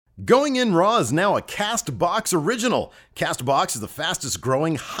Going In Raw is now a CastBox original. CastBox is the fastest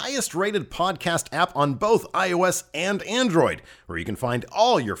growing, highest rated podcast app on both iOS and Android, where you can find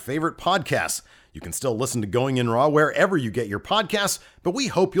all your favorite podcasts. You can still listen to Going In Raw wherever you get your podcasts, but we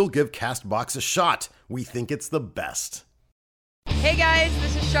hope you'll give CastBox a shot. We think it's the best. Hey guys,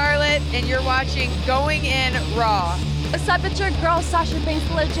 this is Charlotte, and you're watching Going In Raw. What's up, it's your girl Sasha Banks,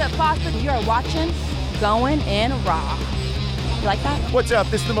 legit boss, and you're watching Going In Raw. You like that? What's up?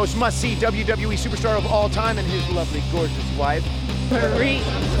 This is the most must-see WWE superstar of all time and his lovely, gorgeous wife. Marie.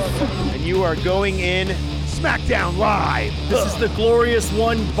 And you are going in SmackDown Live. This is the glorious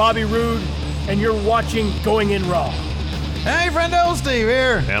one, Bobby Roode, and you're watching Going In Raw. Hey, friendo, Steve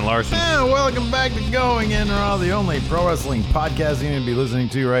here. And Larson. And welcome back to Going In Raw, the only pro wrestling podcast you need to be listening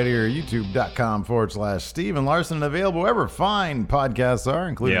to right here at youtube.com/Steve and Larson, and available wherever fine podcasts are,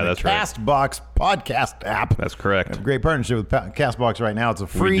 including the CastBox podcast app. That's correct. We have a great partnership with CastBox right now. It's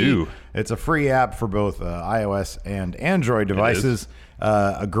a free app for both iOS and Android devices.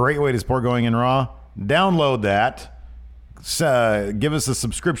 A great way to support Going In Raw. Download that. Give us a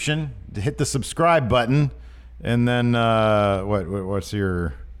subscription. Hit the subscribe button. And then, what's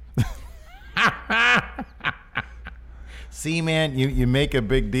your... See, man, you make a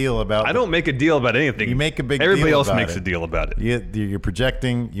big deal about... I don't make a deal about anything. You make a big deal about it. Everybody else makes a deal about it. You're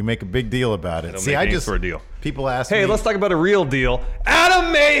projecting. You make a big deal about it. I just for a deal. People ask me... Hey, let's talk about a real deal.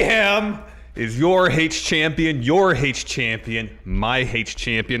 Adam Mayhem is your H champion, your H champion, my H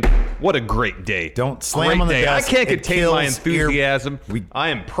champion. What a great day. Don't slam on the desk. I can't contain my enthusiasm. I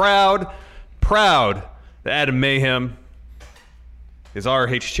am proud that Adam Mayhem is our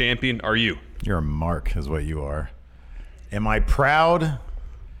H champion. Are you? You're a mark, is what you are. Am I proud?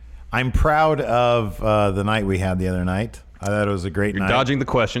 I'm proud of the night we had the other night. I thought it was a great night. You're dodging the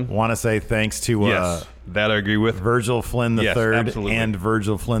question. Want to say thanks to yes, that I agree with. Virgil Flynn III and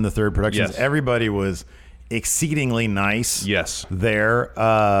Virgil Flynn III Productions. Yes. Everybody was exceedingly nice. Yes. There.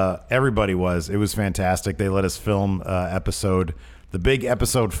 Everybody was. It was fantastic. They let us film the big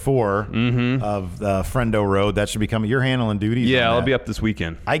episode 4 of Friendo Road. That should be coming. You're handling duties. Yeah, I'll be up this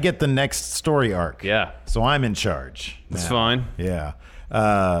weekend. I get the next story arc. Yeah. So I'm in charge. That's fine. Yeah.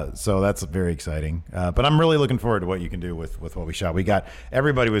 So that's very exciting. But I'm really looking forward to what you can do with what we shot. We got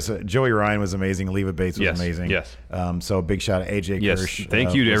everybody was Joey Ryan was amazing. Leva Bates was amazing. Yes. So big shout out AJ Kirsch.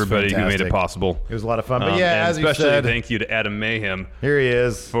 Thank you to everybody who made it possible. It was a lot of fun. But yeah, as you said, especially thank you to Adam Mayhem. Here he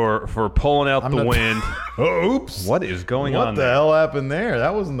is for pulling out the wind. Oops. What is going on? What the hell happened there?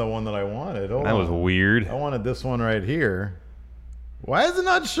 That wasn't the one that I wanted. That was weird. I wanted this one right here. Why is it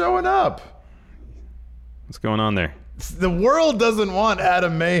not showing up? What's going on there? The world doesn't want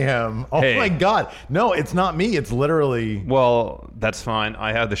Adam Mayhem. Oh my God! No, it's not me. It's literally. Well, that's fine.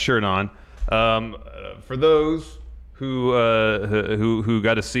 I have the shirt on. For those who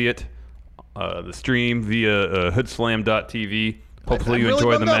got to see it, the stream via hoodslam.tv. Hopefully you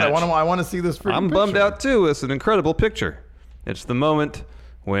enjoy the match. I want to see this. I'm bummed out too. It's an incredible picture. It's the moment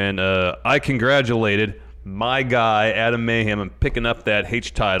when I congratulated my guy Adam Mayhem on picking up that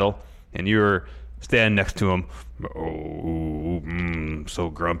H title, and you're standing next to him. So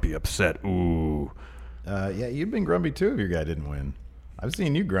grumpy, upset. Yeah, you've been grumpy too if your guy didn't win. I've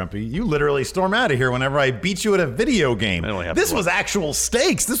seen you grumpy. You literally storm out of here whenever I beat you at a video game. This was actual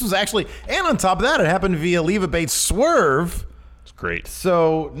stakes. This was actually, and on top of that, it happened via Leva Bates swerve. It's great.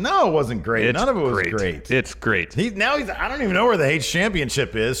 So no, it wasn't great. None of it was great. It's great. I don't even know where the H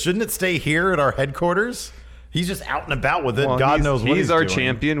championship is. Shouldn't it stay here at our headquarters? He's just out and about with it. Well, God knows what he's doing. He's our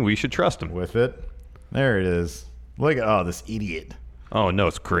champion. We should trust him with it. There it is. Look at this idiot. Oh no,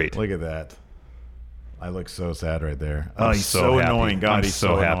 it's great. Look at that. I look so sad right there. He's so annoying. God, he's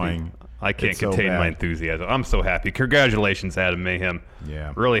so annoying. I can't contain my enthusiasm. I'm so happy. Congratulations, Adam Mayhem.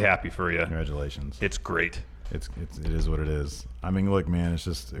 Yeah. Really happy for you. Congratulations. It's great. It is what it is. I mean, look, man, it's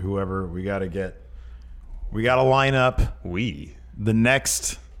just whoever we got to line up the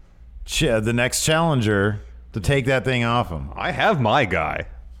next challenger to take that thing off him. I have my guy.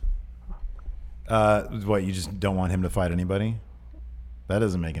 What, you just don't want him to fight anybody? That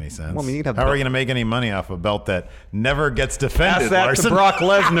doesn't make any sense. Well, I mean, how are we going to make any money off a belt that never gets defended? Pass that Larson? to Brock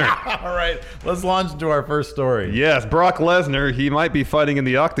Lesnar. All right, let's launch into our first story. Yes, Brock Lesnar. He might be fighting in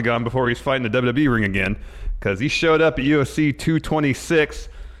the octagon before he's fighting the WWE ring again, because he showed up at UFC 226,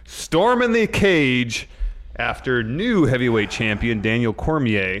 storming the cage after new heavyweight champion Daniel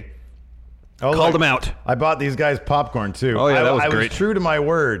Cormier called him out. I bought these guys popcorn too. Oh yeah, that was great. I was true to my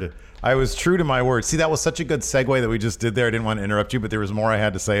word. I was true to my word. See, that was such a good segue that we just did there. I didn't want to interrupt you, but there was more I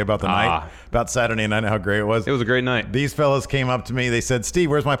had to say about the night, about Saturday night and how great it was. It was a great night. These fellas came up to me. They said, Steve,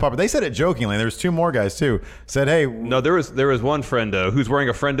 where's my popcorn? They said it jokingly. There was two more guys, too. Said, hey. No, there was one friendo who's wearing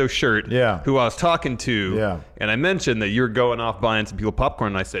a friendo shirt who I was talking to. And I mentioned that you're going off buying some people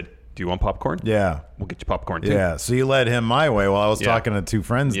popcorn. And I said, do you want popcorn? Yeah. We'll get you popcorn, too. Yeah. So you led him my way while I was talking to two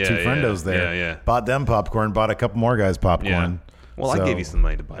friendos there. Yeah. Bought them popcorn, bought a couple more guys popcorn. Yeah. Well, I gave you some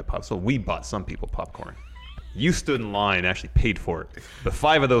money to buy pop, so we bought some people popcorn. You stood in line and actually paid for it. The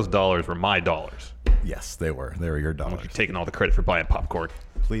 5 of those dollars were my dollars. Yes, they were. They were your dollars. You're taking all the credit for buying popcorn.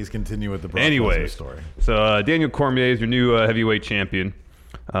 Please continue with the Brock Lesnar story. So Daniel Cormier is your new heavyweight champion.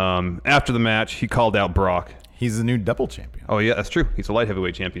 After the match, he called out Brock. He's the new double champion. Oh, yeah, that's true. He's a light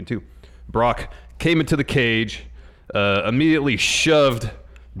heavyweight champion, too. Brock came into the cage, immediately shoved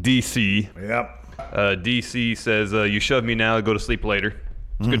DC. Yep. DC says, you shoved me now, go to sleep later.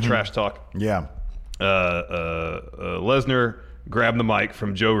 It's good trash talk. Yeah. Lesnar grabbed the mic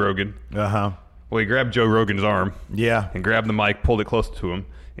from Joe Rogan. Uh-huh. Well, he grabbed Joe Rogan's arm. Yeah. And grabbed the mic, pulled it close to him,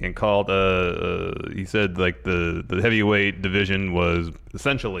 and called, he said, like, the heavyweight division was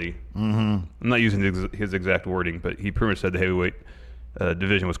essentially, I'm not using his exact wording, but he pretty much said the heavyweight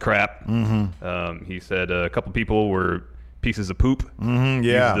division was crap. He said a couple people were pieces of poop.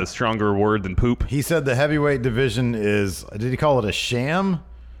 Yeah. Used a stronger word than poop. He said the heavyweight division is, did he call it a sham?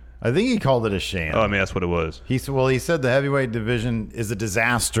 I think he called it a sham. Oh, I mean, that's what it was. He said the heavyweight division is a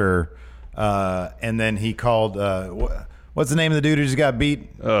disaster. And then he called, what's the name of the dude who just got beat?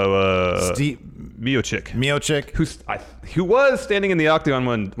 Steve Miocic. Who was standing in the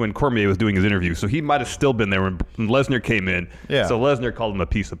octagon when Cormier was doing his interview, so he might have still been there when Lesnar came in. Yeah. So Lesnar called him a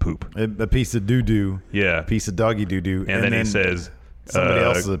piece of poop. A piece of doo-doo. Yeah. A piece of doggy doo-doo. And then he says... somebody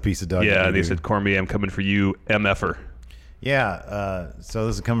else is a piece of doggy doo-doo. Yeah, and he said, Cormier, I'm coming for you, MFer. Yeah, so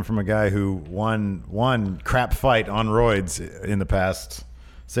this is coming from a guy who won one crap fight on roids in the past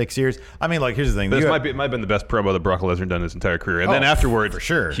 6 years. I mean, like, here's the thing. This might have been the best promo that Brock Lesnar done his entire career. And then afterwards, for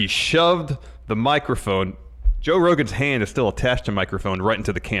sure, he shoved the microphone. Joe Rogan's hand is still attached to the microphone right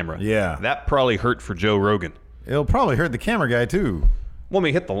into the camera. Yeah. That probably hurt for Joe Rogan. It'll probably hurt the camera guy, too. Well, I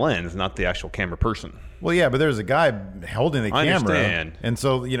mean, hit the lens, not the actual camera person. Well, yeah, but there's a guy holding the camera. I understand. And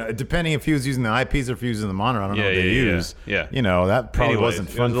so, depending if he was using the eyepiece or if he was using the monitor, I don't know what they use. Yeah. That probably wasn't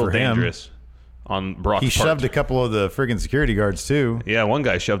fun for him. Dangerous on Brock's He shoved a couple of the friggin' security guards, too. Yeah, one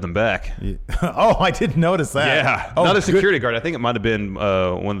guy shoved him back. Oh, I didn't notice that. Yeah. Not a security guard. I think it might have been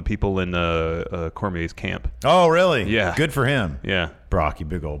one of the people in Cormier's camp. Oh, really? Yeah. Good for him. Yeah. Brock, you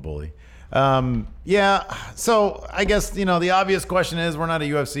big old bully. So I guess the obvious question is, we're not a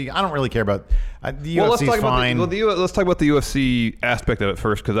UFC. I don't really care about the UFC's fine. Let's talk about the UFC aspect of it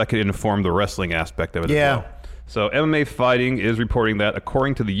first, because that could inform the wrestling aspect of it as well. So MMA Fighting is reporting that,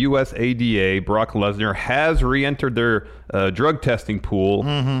 according to the USADA, Brock Lesnar has re-entered their drug testing pool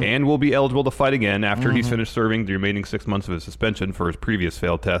and will be eligible to fight again after he's finished serving the remaining 6 months of his suspension for his previous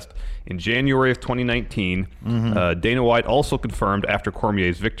failed test in January of 2019. Dana White also confirmed after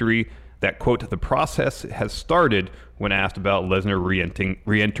Cormier's victory that, quote, the process has started when asked about Lesnar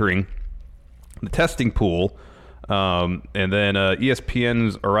re-entering the testing pool. And then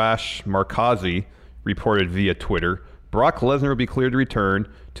ESPN's Arash Markazi reported via Twitter, Brock Lesnar will be cleared to return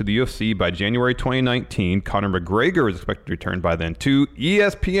to the UFC by January 2019. Conor McGregor is expected to return by then, too.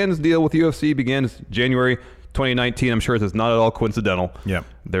 ESPN's deal with UFC begins January 2019. I'm sure this is not at all coincidental. Yeah.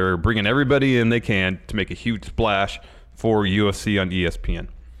 They're bringing everybody in they can to make a huge splash for UFC on ESPN.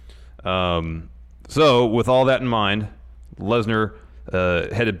 So with all that in mind, Lesnar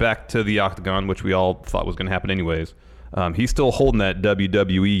headed back to the octagon, which we all thought was going to happen anyways. He's still holding that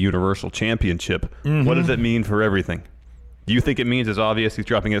WWE Universal Championship. What does it mean for everything? Do you think it means it's obvious he's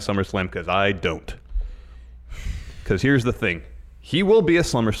dropping at SummerSlam? Because I don't. Because here's the thing. He will be at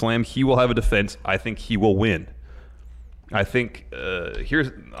SummerSlam. He will have a defense. I think he will win. I think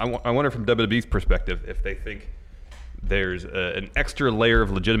I wonder from WWE's perspective if they think there's an extra layer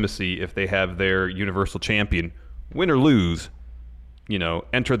of legitimacy if they have their Universal Champion, win or lose,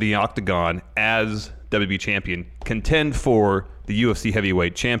 enter the octagon as WWE Champion, contend for the UFC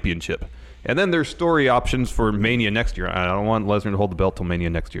Heavyweight Championship. And then there's story options for Mania next year. I don't want Lesnar to hold the belt till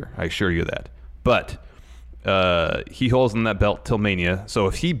Mania next year. I assure you that. But he holds on that belt till Mania. So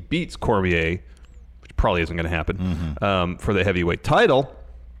if he beats Cormier, which probably isn't going to happen, for the heavyweight title,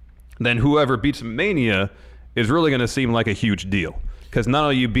 then whoever beats Mania is really going to seem like a huge deal. Because not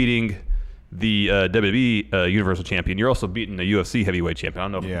only are you beating the WWE Universal Champion, you're also beating the UFC Heavyweight Champion. I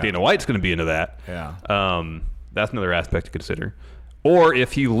don't know if Dana White's going to be into that. Yeah. That's another aspect to consider. Or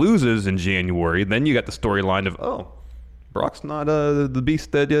if he loses in January, then you got the storyline of, Brock's not the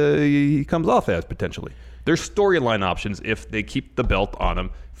beast that he comes off as potentially. There's storyline options if they keep the belt on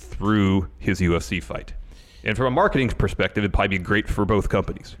him through his UFC fight. And from a marketing perspective, it'd probably be great for both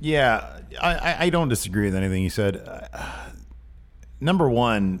companies. Yeah, I don't disagree with anything you said. Number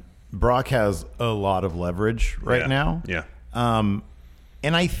one, Brock has a lot of leverage right now. Yeah. And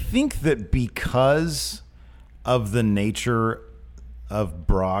I think that because of the nature of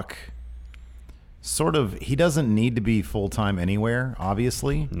Brock, sort of, he doesn't need to be full-time anywhere,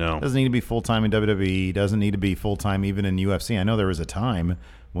 obviously. No. Doesn't need to be full-time in WWE. Doesn't need to be full-time even in UFC. I know there was a time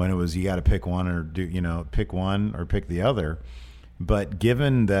when it was you got to pick one or pick one or pick the other. But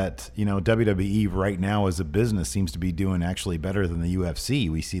given that, WWE right now as a business seems to be doing actually better than the UFC,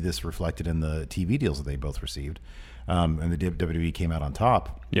 we see this reflected in the TV deals that they both received. And the WWE came out on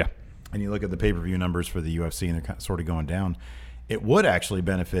top. Yeah. And you look at the pay-per-view numbers for the UFC and they're sort of going down. It would actually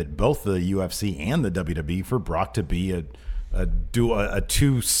benefit both the UFC and the WWE for Brock to be a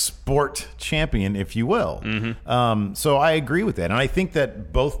two-sport champion, if you will. Mm-hmm. So I agree with that. And I think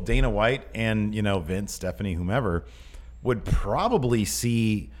that both Dana White and, Vince, Stephanie, whomever, would probably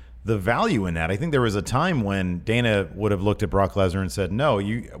see the value in that. I think there was a time when Dana would have looked at Brock Lesnar and said, no,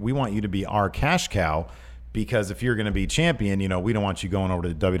 we want you to be our cash cow, because if you're going to be champion, we don't want you going over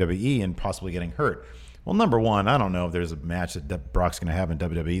to the WWE and possibly getting hurt. Well, number one, I don't know if there's a match that Brock's going to have in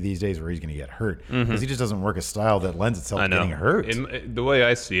WWE these days where he's going to get hurt, because he just doesn't work a style that lends itself to getting hurt. The way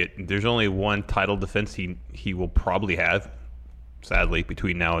I see it, there's only one title defense he will probably have, sadly,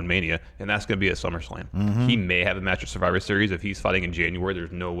 between now and Mania, and that's going to be at SummerSlam. He may have a match at Survivor Series. If he's fighting in January,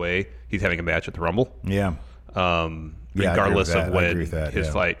 there's no way he's having a match at the Rumble. Yeah. Regardless of when his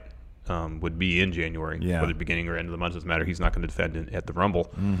fight would be in January, whether beginning or end of the month, doesn't matter. He's not going to defend at the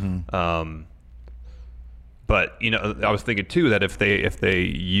Rumble. But I was thinking too that if they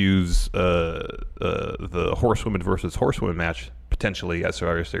use the horsewomen versus horsewomen match potentially at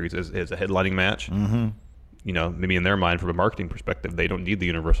Survivor Series as a headlining match, maybe in their mind from a marketing perspective, they don't need the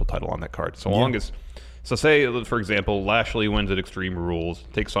Universal title on that card. So say, for example, Lashley wins at Extreme Rules,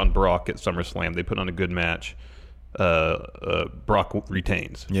 takes on Brock at SummerSlam. They put on a good match. Brock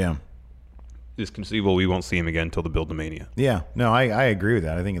retains. Yeah. It's conceivable we won't see him again until the build to Mania. Yeah. No, I agree with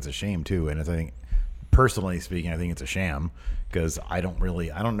that. I think it's a shame too, and I think, personally speaking, I think it's a sham, because I don't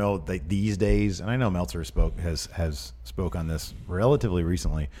know that these days, and I know Meltzer has spoke on this relatively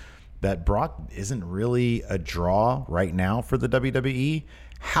recently, that Brock isn't really a draw right now for the WWE.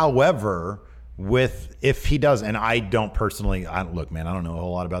 However, if he does, and I don't personally, look, man, I don't know a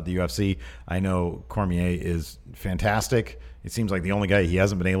whole lot about the UFC. I know Cormier is fantastic. It seems like the only guy he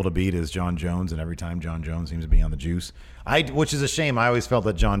hasn't been able to beat is John Jones, and every time John Jones seems to be on the juice. Which is a shame. I always felt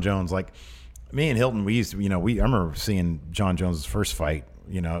that John Jones, like me and Hilton, we used to, I remember seeing John Jones' first fight,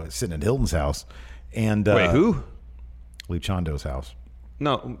 sitting at Hilton's house. And wait, who? Luchando's house.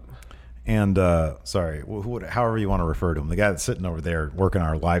 No. And sorry, however you want to refer to him, the guy that's sitting over there working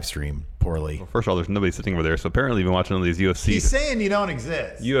our live stream poorly. Well, first of all, there's nobody sitting over there, so apparently you've been watching all these UFC. He's saying you don't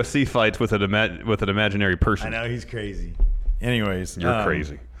exist. UFC fights with an imaginary person. I know, he's crazy. Anyways, you're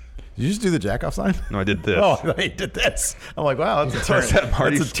crazy. Did you just do the jack-off sign? No, I did this. Oh, he did this. I'm like, wow, that's a turn. That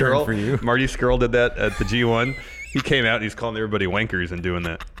Marty that's a turn for you. Marty Skrull did that at the G1. He came out and he's calling everybody wankers and doing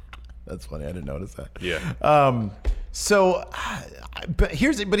that. That's funny. I didn't notice that. Yeah. But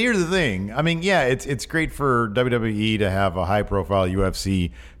here's the thing. I mean, yeah, it's great for WWE to have a high-profile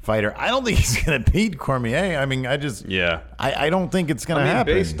UFC fighter. I don't think he's going to beat Cormier. I mean, I don't think it's going to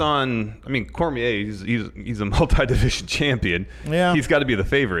happen. Based on, Cormier, he's a multi-division champion. Yeah, he's got to be the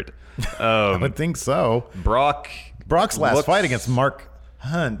favorite. I would think so. Brock's last fight against Mark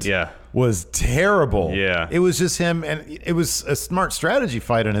Hunt was terrible. Yeah. It was just him, and it was a smart strategy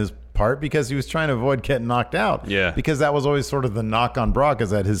fight on his part, because he was trying to avoid getting knocked out. Yeah. Because that was always sort of the knock on Brock, is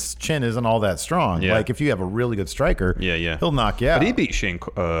that his chin isn't all that strong. Yeah. Like, if you have a really good striker, he'll knock you out. But he beat Shane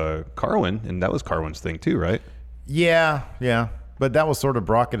Carwin, and that was Carwin's thing too, right? Yeah. But that was sort of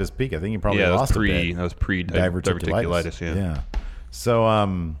Brock at his peak. I think he probably lost a bit. That was pre diverticulitis. Yeah.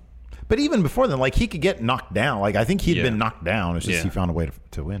 So, but even before then, like, he could get knocked down. Like, I think he'd been knocked down. It's just he found a way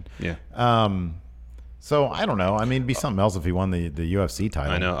to win. Yeah. So I don't know. I mean, it'd be something else if he won the UFC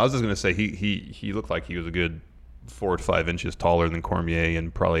title. I know. I was just gonna say he looked like he was a good 4 to 5 inches taller than Cormier,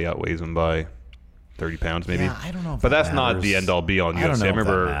 and probably outweighs him by 30 pounds maybe. Yeah, I don't know. But that's not the end all be all in UFC. I don't know I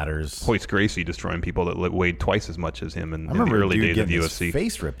remember if that matters. Royce Gracie destroying people that weighed twice as much as him in the remember early days of getting UFC. his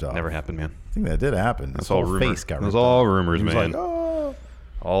face ripped off. Never happened, man. I think that did happen. That's all rumors. It was all rumors, man. Like, oh.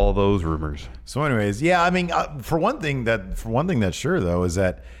 All those rumors. So, anyways, yeah. I mean, for one thing that's sure though is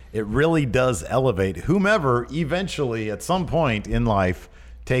that it really does elevate whomever eventually at some point in life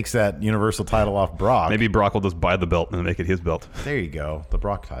takes that Universal title off Brock. Maybe Brock will just buy the belt and make it his belt. There you go. The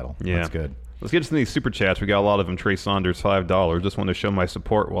Brock title. Yeah. That's good. Let's get to these super chats. We got a lot of them. Trey Saunders, $5. Just want to show my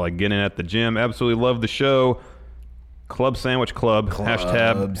support while I get in at the gym. Absolutely love the show. Club Sandwich Club.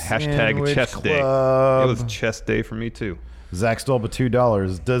 Hashtag chest day. It was chest day for me, too. Zach Stolpa,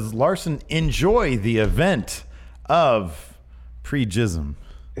 $2. Does Larson enjoy the event of pre-jism?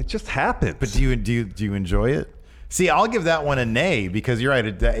 It just happens. But do you enjoy it? See, I'll give that one a nay because you're right.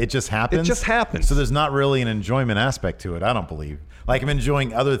 It just happens. It just happens. So there's not really an enjoyment aspect to it, I don't believe. Like I'm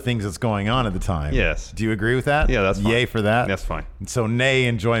enjoying other things that's going on at the time. Yes. Do you agree with that? Yeah, that's fine. Yay for that? That's fine. So nay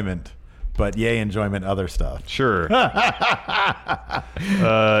enjoyment, but yay enjoyment other stuff. Sure.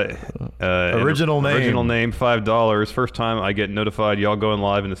 Original name, $5. First time I get notified y'all going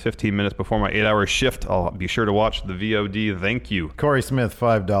live in the 15 minutes before my 8-hour shift. I'll be sure to watch the VOD. Thank you. Corey Smith,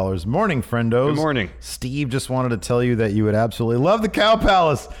 $5. Morning, friendos. Good morning. Steve just wanted to tell you that you would absolutely love the Cow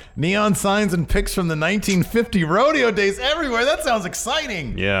Palace. Neon signs and pics from the 1950 rodeo days everywhere. That sounds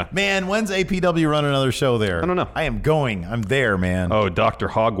exciting. Yeah. Man, when's APW run another show there? I don't know. I am going. I'm there, man. Oh, Dr.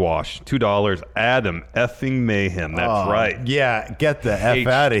 Hogwash, $2. Adam effing Mayhem. That's right. Yeah, get the F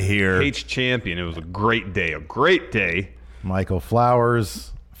out of here. H champion. It was a great day. A great day. Michael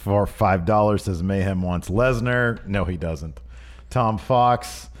Flowers for $5 says Mayhem wants Lesnar. No, he doesn't. Tom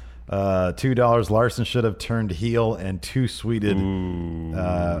Fox, $2. Larson should have turned heel and two-sweeted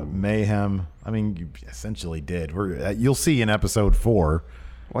Mayhem. I mean, you essentially did. You'll see in episode 4.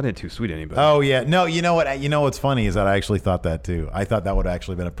 Why didn't two-sweet anybody? Oh, yeah. No, you know what? You know what's funny is that I actually thought that, too. I thought that would have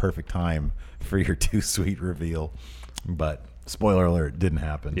actually been a perfect time for your two-sweet reveal. But spoiler alert, didn't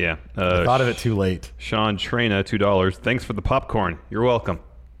happen. Yeah. I thought of it too late. Sean Trina, $2. Thanks for the popcorn. You're welcome.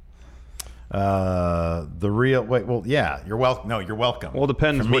 You're welcome. No, you're welcome. Well, it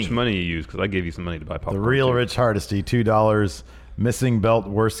depends which money you use, because I gave you some money to buy popcorn. The real too. Rich Hardesty, $2. Missing belt,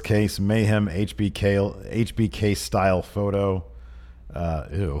 worst case, Mayhem, HBK style photo.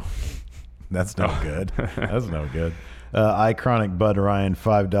 Ew. That's no good. That's no good. Iconic Bud Ryan,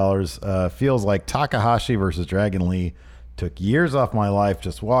 $5. Feels like Takahashi versus Dragon Lee took years off my life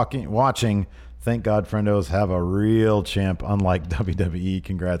just watching. Thank God friendos have a real champ unlike WWE.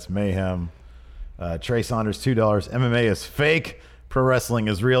 Congrats, Mayhem. Trey Saunders, $2. MMA is fake. Pro wrestling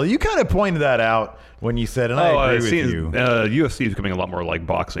is real. You kind of pointed that out when you said, and I agree with you. UFC is becoming a lot more like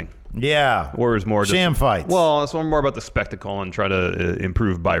boxing. Yeah. Or is more sham fights. Well, it's more about the spectacle and try to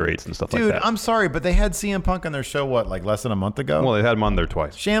improve buy rates and stuff like that. Dude, I'm sorry, but they had CM Punk on their show, like less than a month ago? Well, they had him on there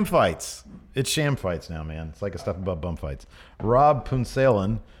twice. Sham fights. It's sham fights now, man. It's like a stuff about bum fights. Rob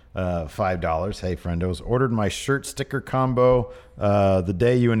Punsalin, $5. Hey, friendos. Ordered my shirt sticker combo the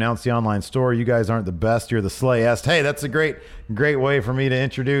day you announced the online store. You guys aren't the best. You're the slayest. Hey, that's a great way for me to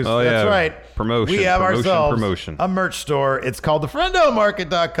introduce. Oh, that's yeah. right. Promotion. We have ourselves a a merch store. It's called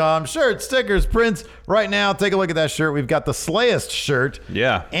thefriendomarket.com. Shirts, stickers, prints. Right now, take a look at that shirt. We've got the slayest shirt.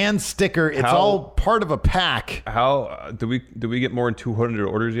 Yeah. And sticker. It's all part of a pack. How do we get more than 200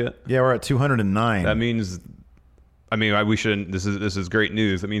 orders yet? Yeah, we're at 209. That means... we shouldn't. This is great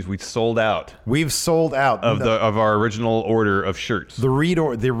news. That means we sold out. We've sold out of our original order of shirts. The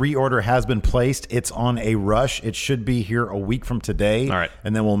reorder has been placed. It's on a rush. It should be here a week from today. All right,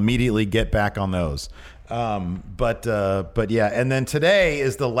 and then we'll immediately get back on those. But yeah, and then today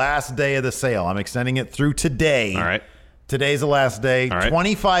is the last day of the sale. I'm extending it through today. All right. Today's the last day. All right.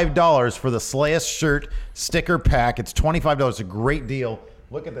 $25 for the slayest shirt sticker pack. It's $25. It's a great deal.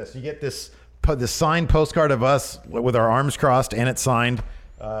 Look at this. You get this. The signed postcard of us with our arms crossed and it's signed.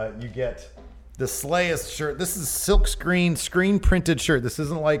 You get the slayest shirt. This is silk screen printed shirt. This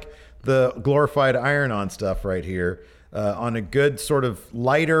isn't like the glorified iron-on stuff right here. On a good sort of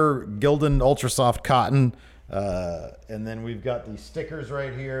lighter Gildan ultra soft cotton. And then we've got these stickers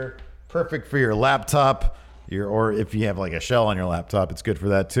right here. Perfect for your laptop. Or if you have like a shell on your laptop, it's good for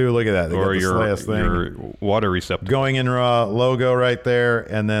that too. Look at that. They or got the your water receptacle. Going in raw logo right there,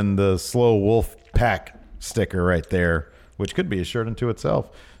 and then the Slow Wolf Pack sticker right there, which could be a shirt unto itself.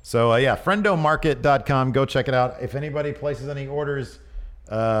 So yeah, friendomarket.com. Go check it out. If anybody places any orders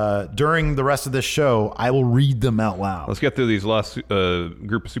during the rest of this show, I will read them out loud. Let's get through these last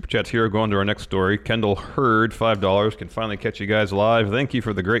group of super chats here. Go on to our next story. Kendall Hurd, $5. Can finally catch you guys live. Thank you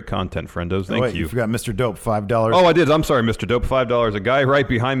for the great content, friendos. Thank you. You forgot Mr. Dope, $5. Oh, I did. I'm sorry, Mr. Dope, $5. A guy right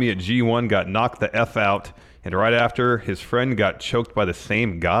behind me at G1 got knocked the F out. And right after, his friend got choked by the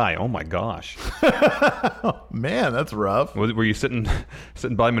same guy. Oh, my gosh. Oh, man, that's rough. Were you sitting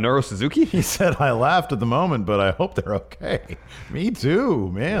by Minoru Suzuki? He said, I laughed at the moment, but I hope they're okay. Me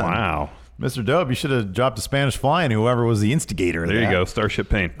too, man. Wow. Mr. Dope, you should have dropped a Spanish fly in whoever was the instigator of There that. you go. Starship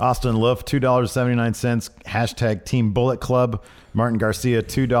Pain. Austin Luft, $2.79. Hashtag Team Bullet Club. Martin Garcia,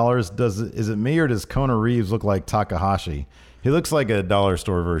 $2. Is it me or does Kona Reeves look like Takahashi? He looks like a dollar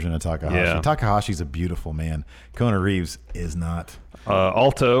store version of Takahashi. Yeah. Takahashi's a beautiful man. Kona Reeves is not.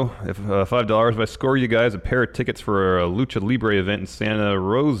 Alto, if $5. If I score you guys a pair of tickets for a Lucha Libre event in Santa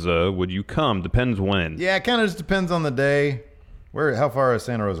Rosa, would you come? Depends when. Yeah, it kind of just depends on the day. How far is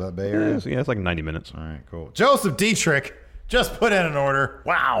Santa Rosa, Bay Area? Yeah, it's like 90 minutes. All right, cool. Joseph Dietrich just put in an order.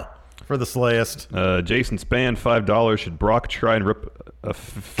 Wow. For the slayest. Jason Spann, $5. Should Brock try and rip a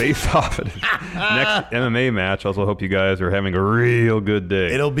face off at his next MMA match? Also hope you guys are having a real good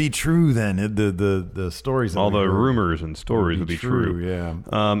day. It'll be true then. The stories. All the rumors and stories will be true. Yeah.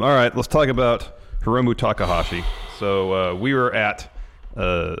 All right, let's talk about Hiromu Takahashi. So we were at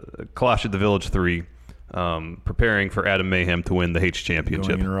Clash at the Village 3, preparing for Adam Mayhem to win the H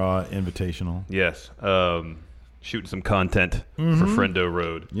Championship. Going in Raw Invitational. Yes. Shooting some content for Friendo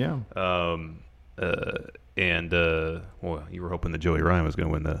Road. Yeah. Well, you were hoping that Joey Ryan was going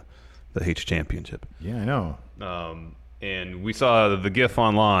to win the H Championship. Yeah, I know. And we saw the GIF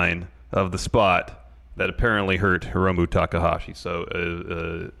online of the spot that apparently hurt Hiromu Takahashi.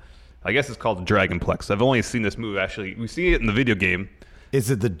 So I guess it's called the Dragonplex. I've only seen this move, actually. We see it in the video game. Is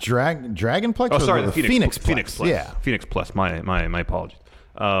it the Dragonplex? Oh, sorry, the the Phoenix Plex. Yeah. Phoenix Plus. My apologies.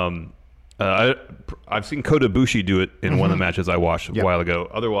 I've seen Kota Ibushi do it in one of the matches I watched a while ago.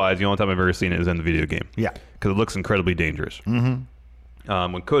 Otherwise, the only time I've ever seen it is in the video game. Yeah. Because it looks incredibly dangerous. When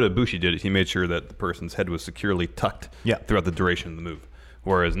Kota Ibushi did it, he made sure that the person's head was securely tucked throughout the duration of the move.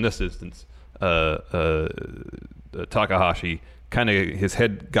 Whereas in this instance, Takahashi, kind of his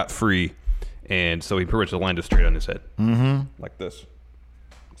head got free, and so he pretty much landed straight on his head. Like this.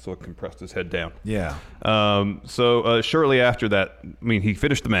 So it compressed his head down. Yeah. So shortly after that, I mean, he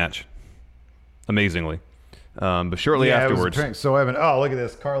finished the match amazingly. But shortly afterwards. So Evan, look at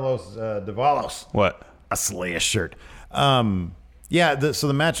this. Carlos Davalos. What? A Slayer shirt. So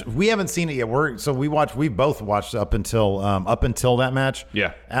the match, we haven't seen it yet. We both watched up until that match.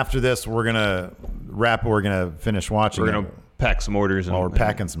 Yeah. After this, we're gonna wrap. We're gonna finish watching. We're gonna pack some orders. While we're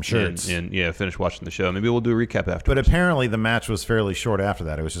packing some shirts. And finish watching the show. Maybe we'll do a recap after. But apparently the match was fairly short after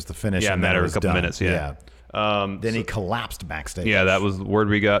that. It was just the finish. Yeah, and matter then it of was a couple done. minutes. Yeah. Then he collapsed backstage. Yeah, that was the word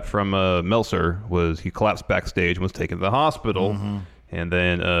we got from Meltzer. Was he collapsed backstage and was taken to the hospital. And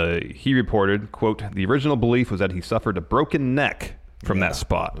then he reported, quote, the original belief was that he suffered a broken neck from that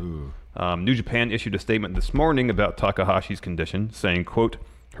spot. New Japan issued a statement this morning about Takahashi's condition, saying, quote,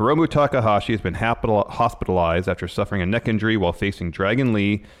 Hiromu Takahashi has been hospitalized after suffering a neck injury while facing Dragon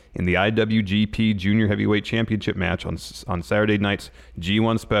Lee in the IWGP Junior Heavyweight Championship match on Saturday night's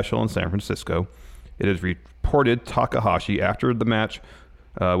G1 Special in San Francisco. It is reported Takahashi, after the match,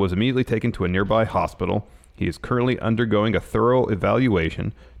 was immediately taken to a nearby hospital. He is currently undergoing a thorough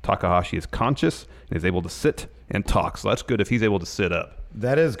evaluation. Takahashi is conscious and is able to sit and talk. So that's good if he's able to sit up.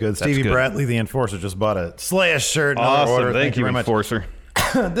 That is good. Stevie Bradley, the Enforcer, just bought a Slayer shirt. Awesome. Order. Thank you, very Enforcer.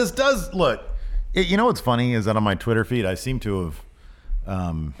 Much. This does look. You know what's funny is that on my Twitter feed, I seem to have,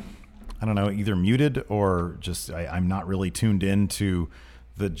 I don't know, either muted or just I'm not really tuned in to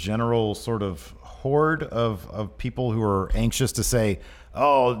the general sort of horde of people who are anxious to say,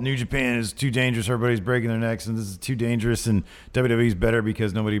 oh, New Japan is too dangerous, everybody's breaking their necks, and this is too dangerous, and WWE's better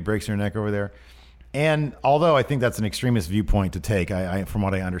because nobody breaks their neck over there. And although I think that's an extremist viewpoint to take, I from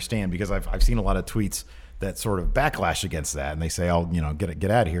what I understand, because I've seen a lot of tweets that sort of backlash against that, and they say, "Oh,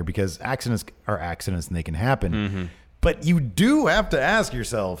 get out of here," because accidents are accidents and they can happen. But you do have to ask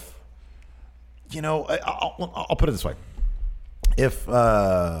yourself, I'll put it this way: if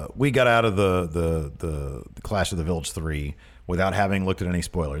we got out of the Clash of the Village 3 without having looked at any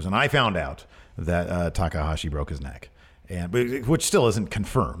spoilers, and I found out that Takahashi broke his neck, which still isn't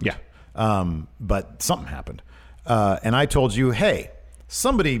confirmed. But something happened, and I told you, hey,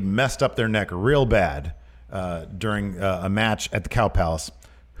 somebody messed up their neck real bad during a match at the Cow Palace.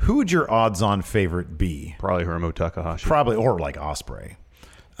 Who would your odds-on favorite be? Probably Hiromu Takahashi. Probably, or like Ospreay.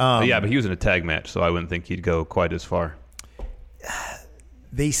 But he was in a tag match, so I wouldn't think he'd go quite as far.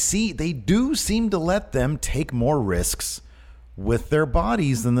 They do seem to let them take more risks with their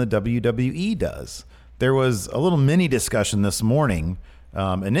bodies than the WWE does. There was a little mini discussion this morning,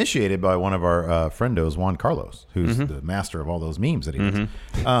 initiated by one of our friendos, Juan Carlos, who's the master of all those memes that he does.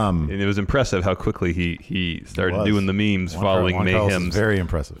 And it was impressive how quickly he started doing the memes following Juan Mayhem's Carlos is very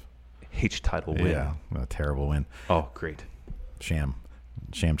impressive. H title win. Yeah, a terrible win. Oh, great. Sham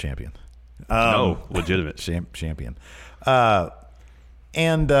champion. No, legitimate. Champion.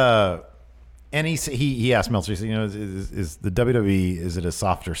 And he asked Meltzer, he said, is the WWE, is it a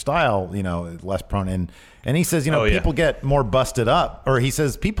softer style, less prone? And he says, people get more busted up, or he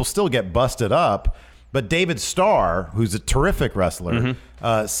says people still get busted up. But David Starr, who's a terrific wrestler,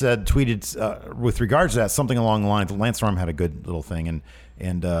 tweeted with regards to that something along the lines. Lance Storm had a good little thing,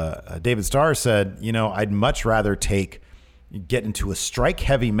 and David Starr said, I'd much rather get into a strike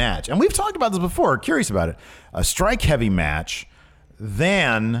heavy match, and we've talked about this before. Curious about it, a strike heavy match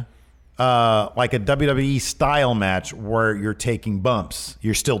than like a WWE style match where you're taking bumps.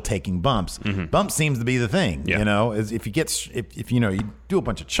 You're still taking bumps. Bumps seems to be the thing. Yeah. If you do a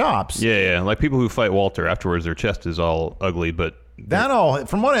bunch of chops. Yeah. Like people who fight Walter afterwards, their chest is all ugly, but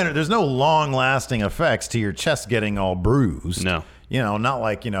from what I know, there's no long lasting effects to your chest getting all bruised. No. Not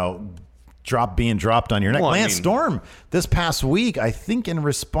like being dropped on your neck. Lance Storm this past week, I think in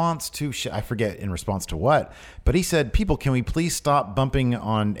response to I forget in response to what, but he said, "People, can we please stop bumping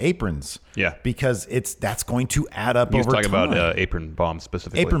on aprons? Yeah, because that's going to add up over time." He was talking about apron bombs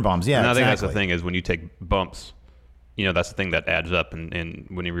specifically. Apron bombs, yeah. And I exactly. think that's the thing is when you take bumps, that's the thing that adds up, and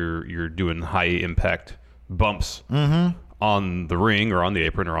whenever you're doing high impact bumps on the ring or on the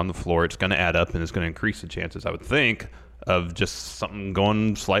apron or on the floor, it's going to add up and it's going to increase the chances, I would think, of just something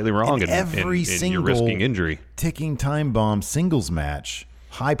going slightly wrong and you're risking injury. Ticking time bomb singles match,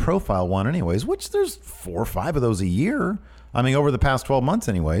 high profile one anyways, which there's 4 or 5 of those a year. I mean, over the past 12 months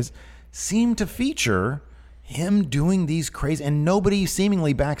anyways, seem to feature him doing these crazy, and nobody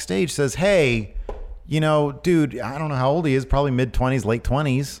seemingly backstage says, hey, dude, I don't know how old he is, probably mid-20s, late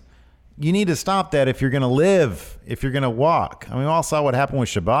 20s. You need to stop that if you're going to live, if you're going to walk. I mean, we all saw what happened with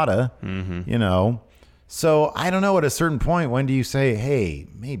Shibata, So I don't know, at a certain point, when do you say, hey,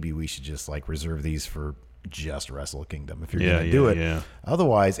 maybe we should just reserve these for just Wrestle Kingdom if you're going to do it. Yeah.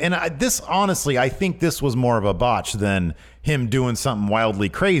 Otherwise, and honestly, I think this was more of a botch than him doing something wildly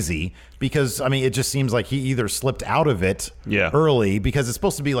crazy, because, I mean, it just seems like he either slipped out of it early, because it's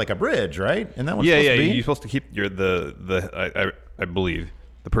supposed to be like a bridge, right? And that was supposed to be? You're supposed to keep I believe,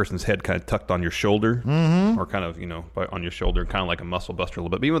 the person's head kind of tucked on your shoulder, or kind of, on your shoulder, kind of like a muscle buster a little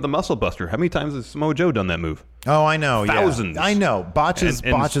bit. But even with the muscle buster, how many times has Samoa Joe done that move? Oh, I know. Thousands. Yeah. I know. Botches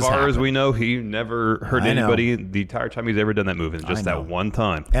and as far happen. As we know, he never hurt anybody the entire time he's ever done that move, and just that one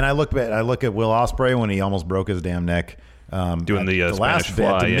time. And I look at Will Ospreay when he almost broke his damn neck. Doing the Spanish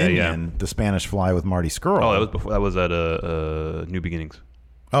fly, Dominion, the Spanish fly with Marty Scurll. Oh, that was at New Beginnings.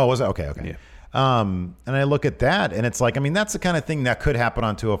 Oh, was it? Okay. Yeah. And I look at that, and it's like, I mean, that's the kind of thing that could happen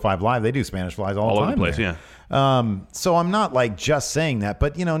on 205 Live. They do Spanish flies all the time. Over the place, there. yeah. So I'm not just saying that,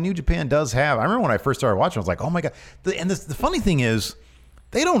 but New Japan does have. I remember when I first started watching, I was like, oh my god. The funny thing is,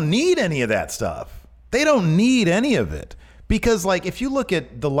 they don't need any of that stuff. They don't need any of it. Because, if you look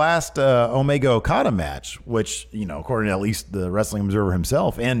at the last Omega Okada match, which, according to at least the Wrestling Observer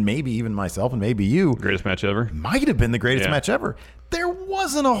himself, and maybe even myself, and maybe you, greatest match ever, might have been the greatest match ever. There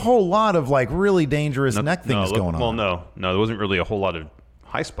wasn't a whole lot of really dangerous neck things going on. Well, no, there wasn't really a whole lot of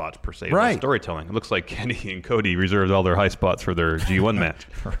high spots per se. Right. Storytelling. It looks like Kenny and Cody reserved all their high spots for their G1 match.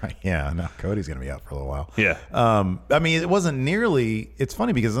 Right. Yeah. No, Cody's going to be out for a little while. Yeah. I mean, it wasn't nearly. It's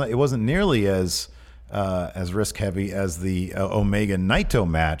funny because it wasn't nearly as risk heavy as the Omega Naito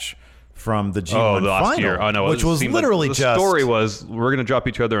match from the G1 last final, year. Oh, no, which was literally the story was, we're going to drop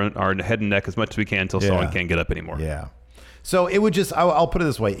each other on our head and neck as much as we can until someone can't get up anymore. Yeah. So it would just, I'll put it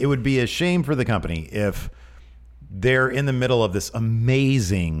this way, it would be a shame for the company if they're in the middle of this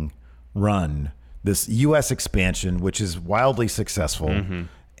amazing run, this U.S. expansion, which is wildly successful,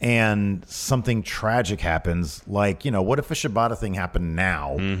 and something tragic happens. What if a Shibata thing happened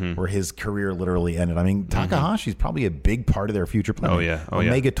now, where his career literally ended? I mean, Takahashi's probably a big part of their future plans.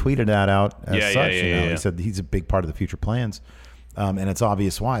 Omega tweeted that out as such. He said he's a big part of the future plans. And it's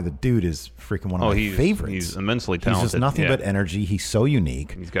obvious why. The dude is freaking one of my favorites. He's immensely talented. He's just nothing but energy. He's so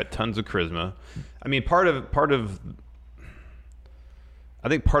unique. He's got tons of charisma. I mean, I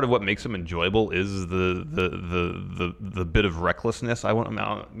think part of what makes him enjoyable is the bit of recklessness. I think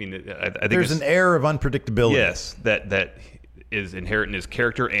there's an air of unpredictability. Yes, that is inherent in his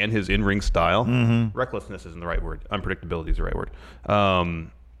character and his in-ring style. Recklessness isn't the right word. Unpredictability is the right word.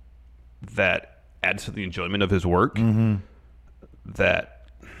 That adds to the enjoyment of his work. That,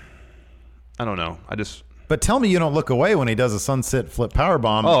 I don't know. But tell me you don't look away when he does a sunset flip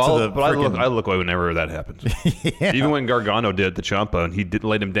powerbomb. I look away whenever that happens. Even when Gargano did the Ciampa, and he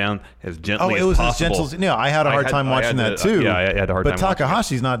laid him down as gently as possible. Oh, it was as gentle as... I had a hard time watching that too. I had a hard time. But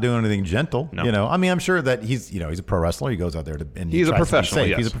Takahashi's not doing anything gentle. No. I mean, I'm sure that he's a pro wrestler. He goes out there and he's a professional.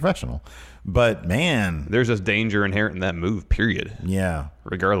 Yes. He's a professional. But man, there's just danger inherent in that move. Period. Yeah.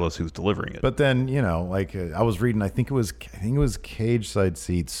 Regardless who's delivering it. But then I was reading. I think it was Cage Side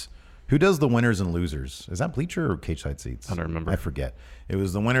Seats Who does the winners and losers? Is that Bleacher or Cage Side Seats? I don't remember. I forget. It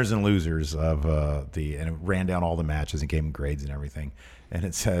was the winners and losers of and it ran down all the matches and gave them grades and everything. And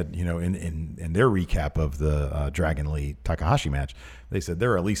it said, in their recap of the Dragon Lee Takahashi match, they said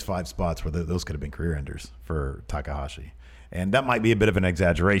there are at least 5 spots where those could have been career enders for Takahashi. And that might be a bit of an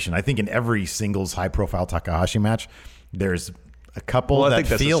exaggeration. I think in every singles high-profile Takahashi match, there's a couple that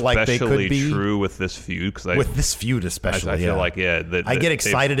feel like they could be true with this feud. With this feud especially, I feel like, I get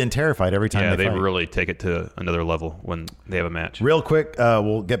excited and terrified every time they fight. really take it to another level when they have a match. Real quick,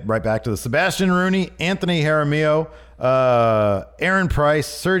 we'll get right back to the Sebastian Rooney, Anthony Jaramillo, Aaron Price,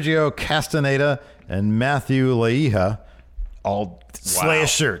 Sergio Castaneda, and Matthew Leija all slay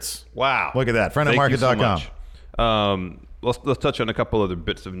shirts. Wow. Look at that. Friendofmarket.com. Let's touch on a couple other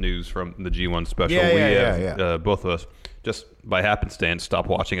bits of news from the G1 special. Both of us, just by happenstance, stopped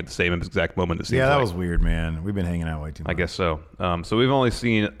watching at the same exact moment. It seems that was weird, man. We've been hanging out way too much. I guess so. So we've only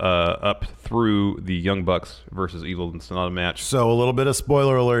seen up through the Young Bucks versus Evil and Sonata match. So a little bit of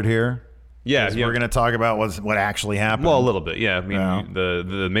spoiler alert here. Yeah, we're going to talk about what actually happened. Well, a little bit, yeah. I mean,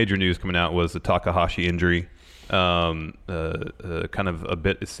 the major news coming out was the Takahashi injury. Kind of a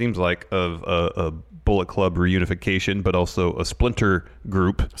bit, it seems like, of a Bullet Club reunification, but also a splinter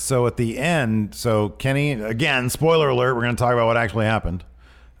group. So at the end, Kenny, again, spoiler alert, we're going to talk about what actually happened.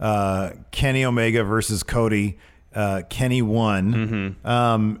 Kenny Omega versus Cody. Kenny won,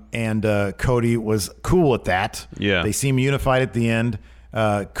 and Cody was cool with that. Yeah. They seem unified at the end.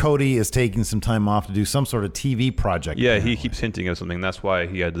 Cody is taking some time off to do some sort of TV project. Yeah, he keeps hinting of something. That's why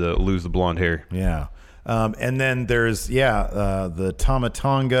he had to lose the blonde hair. Yeah. And then there's, the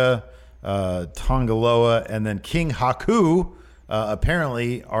Tamatonga, Tongaloa, and then King Haku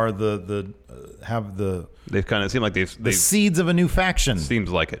apparently are they've kind of seemed like the seeds of a new faction. Seems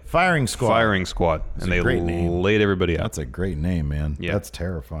like it. Firing Squad. And they laid everybody out. That's a great name, man. Yeah. That's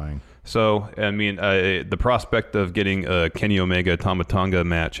terrifying. So, I mean, the prospect of getting a Kenny Omega Tamatonga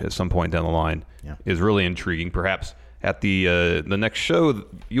match at some point down the line is really intriguing. Perhaps at the next show,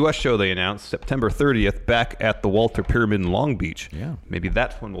 U.S. show they announced, September 30th, back at the Walter Pyramid in Long Beach. Yeah. Maybe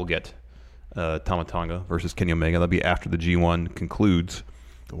that's when we'll get Tamatonga versus Kenny Omega. That'll be after the G1 concludes.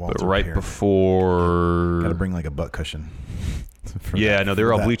 But right before... Got to bring like a butt cushion.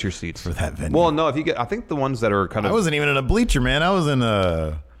 They're all bleacher seats. For that venue. Well, no, I think the ones that are kind of... I wasn't even in a bleacher, man. I was in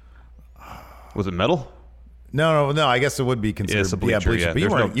a... Was it metal? No. I guess it would be considered. Yeah, it's a bleacher. Yeah.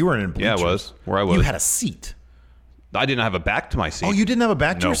 But you weren't in bleachers. Yeah, I was. Where I was. You had a seat. I didn't have a back to my seat. Oh, you didn't have a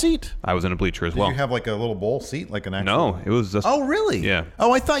back to your seat? I was in a bleacher as well. Did you have like a little bowl seat, like an actual? No, it was just. Oh, really? Yeah.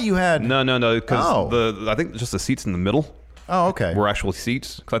 Oh, I thought you had. No. Because I think just the seats in the middle. Oh, okay. Were actual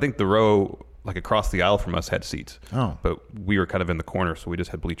seats. Because I think the row like across the aisle from us had seats. Oh. But we were kind of in the corner, so we just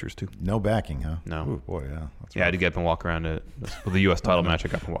had bleachers too. No backing, huh? No. Ooh, boy, yeah. I had to get up and walk around it. For the U.S. title match, I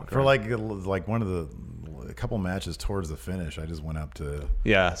got up and walk around. For like one of a couple matches towards the finish, I just went up to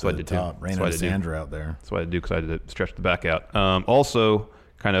that's what I did top. too. Ran into Sandra out there. That's what I did because I had to stretch the back out. Also,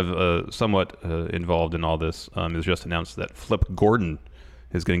 kind of somewhat involved in all this, it was just announced that Flip Gordon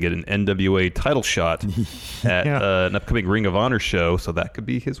is going to get an NWA title shot at an upcoming Ring of Honor show, so that could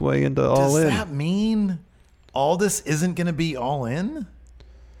be his way into All In. Does that mean Aldis isn't going to be All In?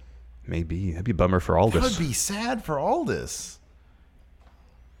 Maybe. That'd be a bummer for Aldis. That would be sad for Aldis.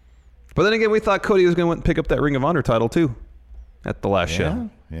 But then again, we thought Cody was going to pick up that Ring of Honor title too at the last show.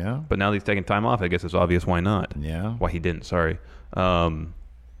 Yeah. But now that he's taking time off, I guess it's obvious why not. Yeah. Why he didn't, sorry. So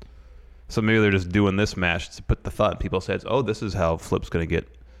maybe they're just doing this match to put the thought in people's heads, oh, this is how Flip's going to get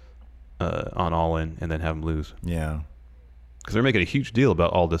on All In and then have him lose. Yeah. Because they're making a huge deal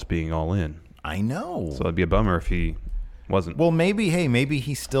about Aldis being All In. I know. So it'd be a bummer if he wasn't. Well, maybe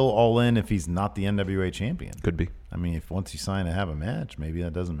he's still All In if he's not the NWA champion. Could be. I mean, if once you sign to have a match, maybe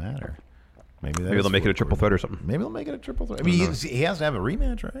that doesn't matter. Maybe they'll make it a triple threat or something. Maybe they'll make it a triple threat. I mean, he has to have a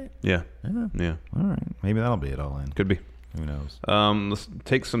rematch, right? Yeah. All right. Maybe that'll be it All In. Could be. Who knows? Let's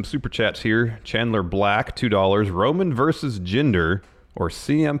take some super chats here. Chandler Black, $2. Roman versus Jinder or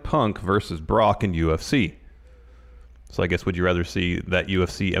CM Punk versus Brock in UFC. So I guess would you rather see that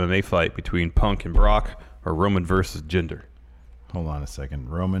UFC MMA fight between Punk and Brock or Roman versus Jinder? Hold on a second.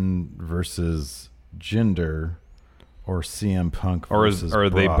 Roman versus Jinder or CM Punk versus Or are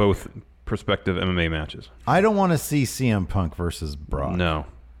they Brock? both prospective MMA matches? I don't want to see CM Punk versus Brock. No.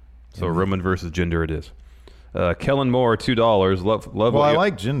 So Roman versus Jinder it is. Kellen Moore, $2. Love. Well, I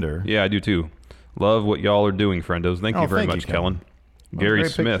like Jinder. Yeah, I do too. Love what y'all are doing, friendos. Thank you very much, Kellen. Gary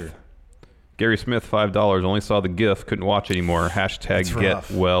Smith. Picture. Gary Smith, $5. Only saw the GIF. Couldn't watch anymore. Hashtag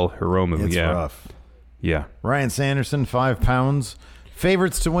get well Hiromu. It's rough. Yeah. Ryan Sanderson, £5.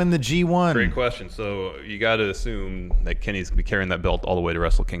 Favorites to win the G1. Great question. So you got to assume that Kenny's going to be carrying that belt all the way to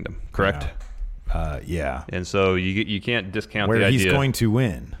Wrestle Kingdom, correct? Yeah. And so you can't discount Where the idea. he's going to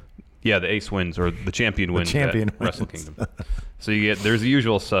win. Yeah, the ace wins or the champion wins at Wrestle Kingdom. So there's the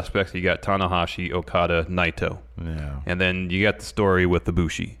usual suspects. You got Tanahashi, Okada, Naito. Yeah. And then you got the story with the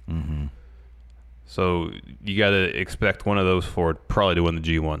Bushi. Mm-hmm. So you got to expect one of those four probably to win the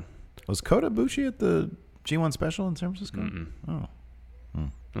G1. Was Kota Ibushi at the G1 special in San Francisco? Mm-mm. Oh.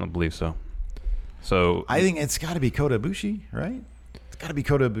 I don't believe so. So I think it's got to be Kota Ibushi, right? It's got to be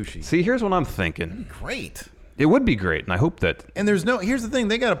Kota Ibushi. see, here's what I'm thinking. Great. It would be great, and I hope that. And here's the thing,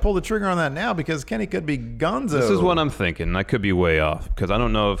 they got to pull the trigger on that now because Kenny could be gonzo. This is what I'm thinking, and I could be way off because I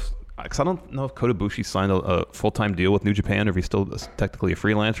don't know if Kota Ibushi signed a full-time deal with New Japan, or if he's still technically a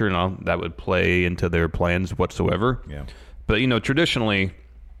freelancer, and that would play into their plans whatsoever. Yeah. But traditionally,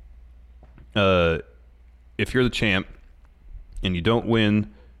 if you're the champ and you don't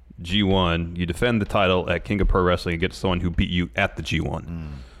win G1, you defend the title at King of Pro Wrestling and get someone who beat you at the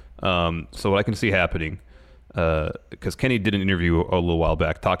G1. So what I can see happening, because Kenny did an interview a little while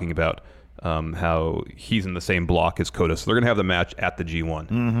back talking about how he's in the same block as Kota, so they're going to have the match at the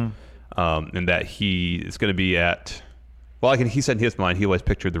G1, and that he is going to be at. Well, he said in his mind he always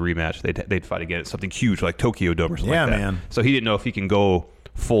pictured the rematch. They'd fight again at something huge like Tokyo Dome or something like that. Yeah, man. So he didn't know if he can go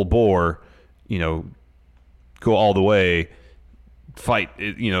full bore, go all the way, fight,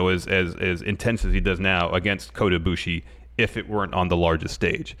 as intense as he does now against Kota Ibushi if it weren't on the largest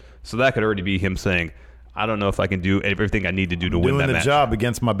stage. So that could already be him saying, I don't know if I can do everything I need to do to win that match. Doing the job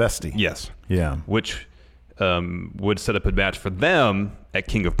against my bestie. Yes. Yeah. Which would set up a match for them at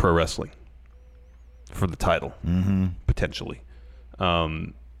King of Pro Wrestling for the title, potentially.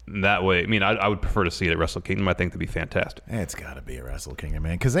 That way, I would prefer to see it at Wrestle Kingdom. I think that'd be fantastic. It's got to be a Wrestle Kingdom,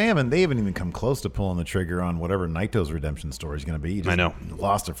 man, because they haven't even come close to pulling the trigger on whatever Naito's redemption story is going to be. I know.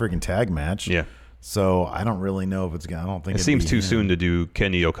 Lost a freaking tag match. Yeah. So I don't really know if it's going to. I don't think it seems too soon to do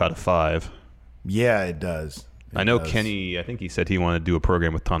Kenny Okada 5. Yeah, it does. I know Kenny, I think he said he wanted to do a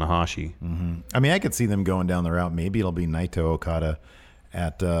program with Tanahashi. I could see them going down the route. Maybe it'll be Naito Okada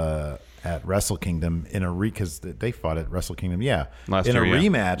at Wrestle Kingdom because they fought at Wrestle Kingdom, last year, yeah.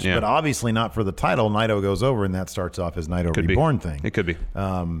 Rematch, but obviously not for the title. Naito goes over, and that starts off his Naito Reborn thing. It could be.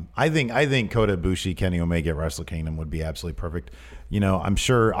 I think Kota Ibushi, Kenny Omega at Wrestle Kingdom would be absolutely perfect. I'm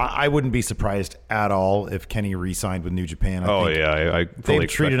sure I wouldn't be surprised at all if Kenny re-signed with New Japan. I they've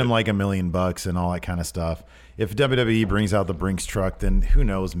treated him like $1 million and all that kind of stuff. If WWE brings out the Brinks truck, then who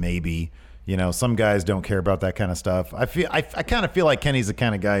knows? Maybe. Some guys don't care about that kind of stuff. I kind of feel like Kenny's the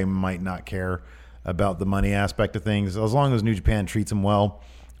kind of guy who might not care about the money aspect of things, as long as New Japan treats him well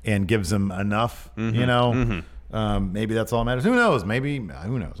and gives him enough. Maybe that's all that matters. Who knows? Maybe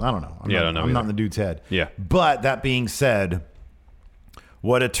who knows? I don't know. I'm not in the dude's head. Yeah. But that being said,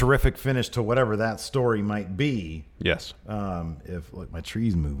 what a terrific finish to whatever that story might be. Yes. Look, my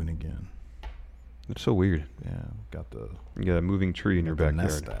tree's moving again. It's so weird. Yeah, you got a moving tree in your backyard.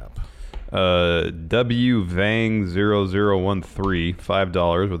 Nest app. W Vang 0013,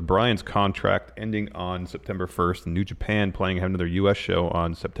 $5 with Brian's contract ending on September 1st. New Japan planning to have another U.S. show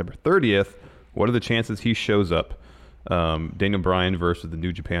on September 30th. What are the chances he shows up? Daniel Bryan versus the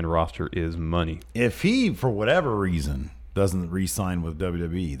New Japan roster is money. If he, for whatever reason, doesn't re-sign with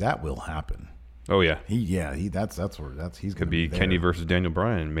WWE, that will happen. Oh yeah, he's could be Kenny versus Daniel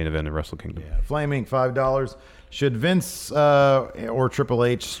Bryan main event in Wrestle Kingdom. Yeah, Flaming $5. Should Vince or Triple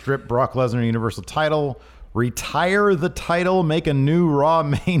H strip Brock Lesnar Universal title, retire the title, make a new Raw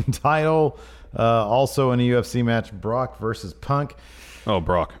main title? Also in a UFC match, Brock versus Punk. Oh,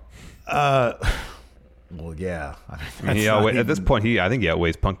 Brock. Well, yeah. At this point, I think he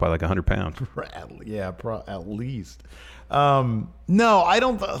outweighs Punk by like 100 pounds. Yeah, at least. No, I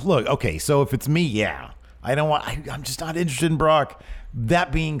don't. Look, okay, so if it's me, yeah. I'm just not interested in Brock.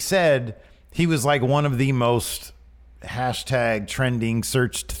 That being said, he was like one of the most hashtag trending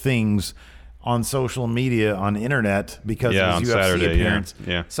searched things on social media, on internet, because of his UFC Saturday, appearance.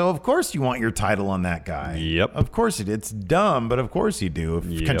 Yeah. So of course you want your title on that guy. Yep. Of course you do. It's dumb, but of course you do. If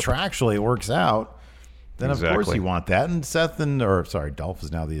contractually it works out, then of course you want that. And Dolph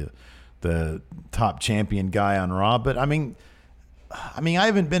is now the top champion guy on Raw. But I mean, I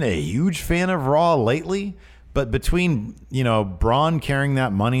haven't been a huge fan of Raw lately. But between Braun carrying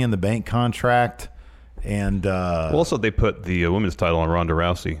that Money in the Bank contract and also they put the women's title on Ronda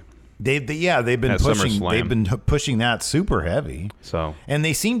Rousey. They've been pushing that super heavy. So, and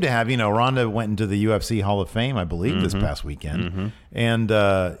they seem to have, Ronda went into the UFC Hall of Fame, I believe, this past weekend. And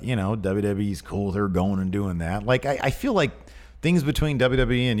WWE's cool with her going and doing that. Like I feel like things between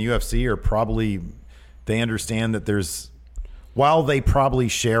WWE and UFC are probably, they understand that there's while they probably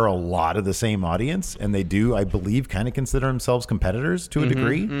share a lot of the same audience, and they do, I believe, kind of consider themselves competitors to a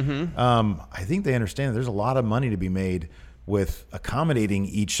degree, I think they understand that there's a lot of money to be made with accommodating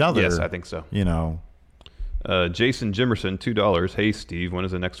each other. Yes, I think so. You know. Jason Jimerson, $2. Hey, Steve, when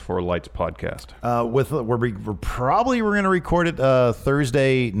is the next Four Lights podcast? We're going to record it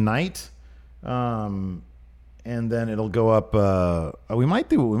Thursday night, and then it'll go up. We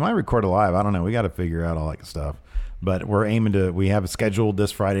might record it live. I don't know. We got to figure out all that stuff. But we're aiming to. We have it scheduled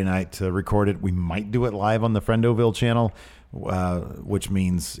this Friday night to record it. We might do it live on the Friendoville channel, which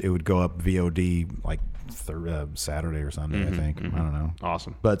means it would go up VOD like Saturday or Sunday. I think. I don't know.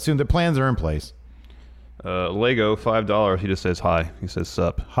 Awesome. But soon the plans are in place. Lego, $5. He just says hi. He says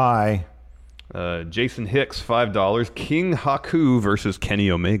sup. Hi. Jason Hicks, $5. King Haku versus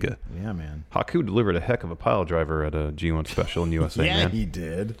Kenny Omega. Yeah, man. Haku delivered a heck of a pile driver at a G1 special in USA, yeah, man. he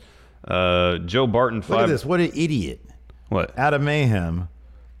did. Joe Barton, $5. Look at this. What an idiot. What? Adam Mayhem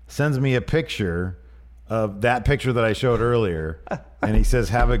sends me a picture of that picture that I showed earlier, and he says,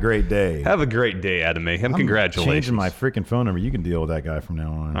 have a great day. Have a great day, Adam Mayhem. Congratulations. I'm changing my freaking phone number. You can deal with that guy from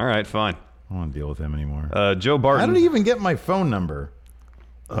now on. All right, fine. I don't want to deal with him anymore. Joe Barton. How did he even get my phone number?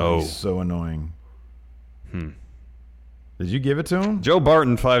 Oh. He's so annoying. Did you give it to him? Joe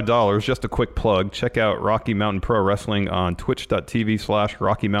Barton, $5. Just a quick plug. Check out Rocky Mountain Pro Wrestling on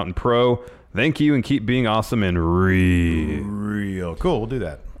twitch.tv/Rocky Mountain Pro. Thank you and keep being awesome and real. Cool, we'll do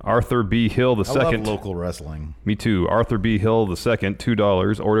that. Arthur B. Hill II. I love local wrestling. Me too. Arthur B. Hill II,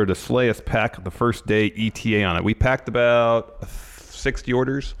 $2. Ordered a Slay Us pack the first day ETA on it. We packed about 60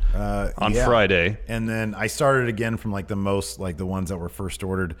 orders on Friday. And then I started again from like the ones that were first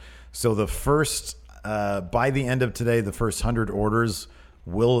ordered. So the first, by the end of today, the first 100 orders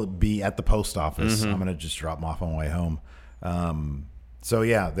will be at the post office. I'm going to just drop them off on my way home. So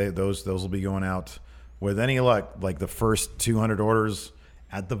yeah, those will be going out with any luck. Like the first 200 orders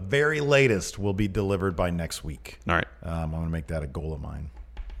at the very latest will be delivered by next week. All right. I'm going to make that a goal of mine.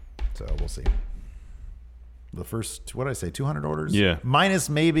 So we'll see. The first, what did I say, 200 orders? Yeah. Minus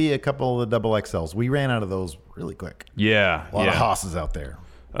maybe a couple of the double XLs. We ran out of those really quick. Yeah. A lot of Hosses out there.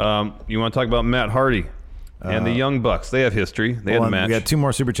 You want to talk about Matt Hardy and the Young Bucks? They have history. They had a match. We got two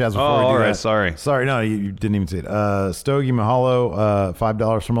more super chats before we do all right. that. Sorry, no, you didn't even see it. Stogie Mahalo,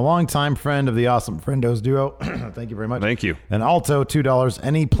 $5 from a longtime friend of the awesome Friendos duo. Thank you very much. Thank you. And Alto, $2.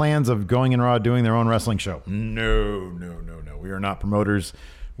 Any plans of Going in Raw doing their own wrestling show? No. We are not promoters.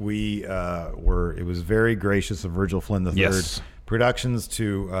 It was very gracious of Virgil Flynn III Productions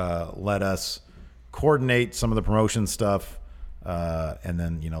to let us coordinate some of the promotion stuff. And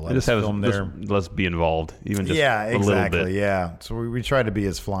then let us film there. Let's be involved, even just a little bit. Yeah. So we try to be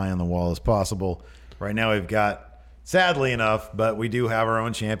as fly on the wall as possible. Right now we've got, sadly enough, but we do have our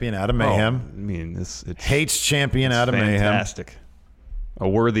own champion, Adam Mayhem. It's H champion Adam Mayhem. Fantastic. A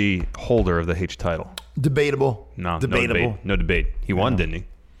worthy holder of the H title. Debatable. No debate. He won, didn't he?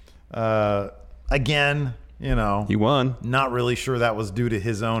 Again, he won. Not really sure that was due to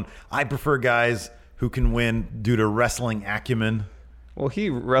his own. I prefer guys who can win due to wrestling acumen. Well,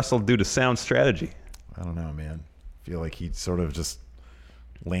 he wrestled due to sound strategy. I don't know, man. I feel like he sort of just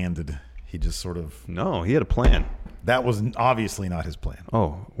landed. He just sort of... No, he had a plan. That was obviously not his plan.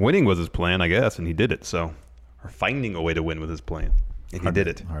 Oh, winning was his plan, I guess, and he did it. Or finding a way to win with his plan, and he did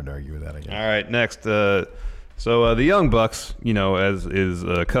it. Hard to argue with that, I guess. All right, next. So the Young Bucks, as is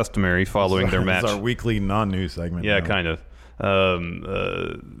customary following their match. It's our weekly non-news segment. Yeah, kind of.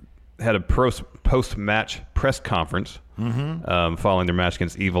 Had a post-match press conference following their match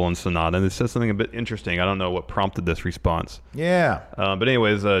against Evil and Sonata. And it says something a bit interesting. I don't know what prompted this response. Yeah. But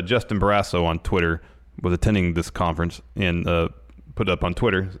anyways, Justin Barrasso on Twitter was attending this conference and put up on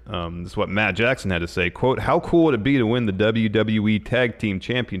Twitter. This is what Matt Jackson had to say. Quote, how cool would it be to win the WWE Tag Team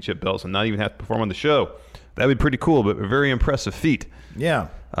Championship belts and not even have to perform on the show? That'd be pretty cool, but a very impressive feat. Yeah.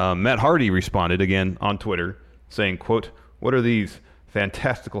 Matt Hardy responded again on Twitter saying, quote, what are these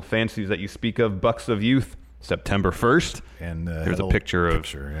fantastical fancies that you speak of, Bucks of Youth? September 1st. And there's a picture of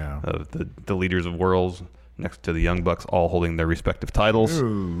the leaders of worlds next to the Young Bucks all holding their respective titles.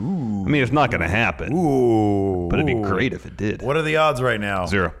 Ooh. I mean, it's not going to happen. Ooh. But it'd be great if it did. What are the odds right now?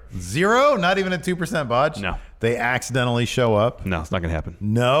 0. 0? Not even a 2% bodge? No. They accidentally show up? No, it's not going to happen.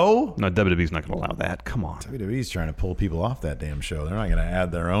 No? No, WWE's not going to allow that. Come on. WWE's trying to pull people off that damn show. They're not going to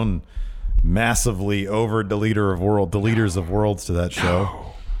add their own massively over deleters of worlds to that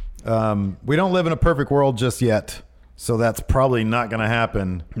show. We don't live in a perfect world just yet, so that's probably not going to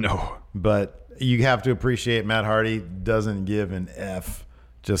happen. No. But you have to appreciate Matt Hardy doesn't give an F,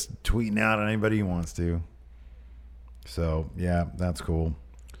 just tweeting out on anybody he wants to. So, yeah, that's cool.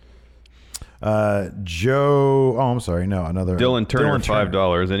 Joe. Oh, I'm sorry. No, another. Dylan Turner,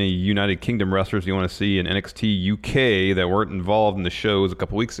 $5. Any United Kingdom wrestlers you want to see in NXT UK that weren't involved in the shows a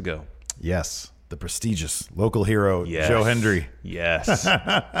couple weeks ago? Yes, the prestigious local hero, Joe Hendry. Yes.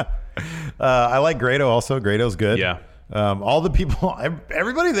 I like Grado also. Grado's good. Yeah. All the people,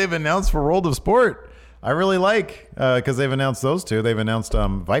 everybody they've announced for World of Sport, I really like because they've announced those two. They've announced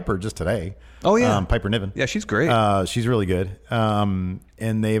Viper just today. Oh, yeah. Piper Niven. Yeah, she's great. She's really good. And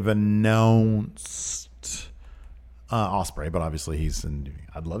they've announced Osprey, but obviously he's in.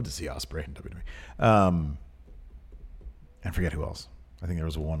 I'd love to see Osprey in WWE. And forget who else. I think there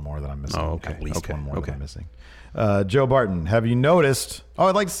was one more that I'm missing. Oh, okay. At least one more that I'm missing. Joe Barton, have you noticed? Oh,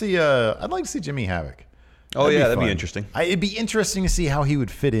 I'd like to see Jimmy Havoc. Oh, that'd fun. be interesting. It'd be interesting to see how he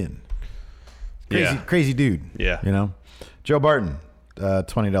would fit in. Crazy dude. Yeah. You know? Joe Barton,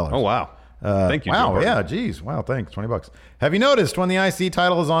 $20. Oh, wow. Thank you, Joe Wow, Barton. yeah, geez. Wow, thanks. $20. Have you noticed when the IC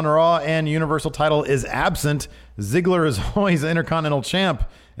title is on Raw and Universal title is absent, Ziggler is always Intercontinental champ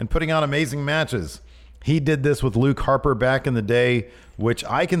and putting on amazing matches? He did this with Luke Harper back in the day, which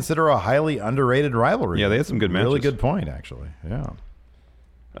I consider a highly underrated rivalry. Yeah, they had some good matches. Really good point, actually. Yeah.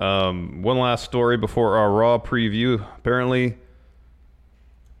 One last story before our Raw preview. Apparently,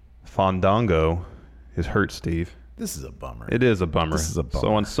 Fandango is hurt, Steve. This is a bummer. It is a bummer. This is a bummer.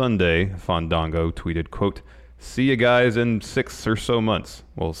 So on Sunday, Fandango tweeted, quote, "See you guys in 6 or so months."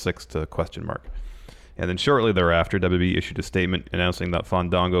 Well, 6 to question mark. And then shortly thereafter, WWE issued a statement announcing that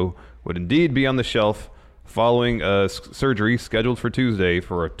Fandango would indeed be on the shelf following a surgery scheduled for Tuesday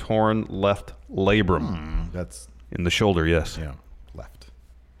for a torn left labrum. That's in the shoulder, yes. Yeah, left.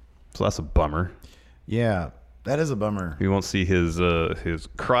 So that's a bummer. Yeah, that is a bummer. We won't see his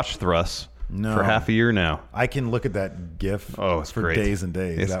crotch thrusts No. for half a year now. I can look at that GIF it's for great. days and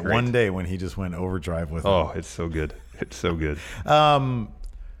days. It's that great. one day when he just went overdrive with him. Oh, it's so good. It's so good.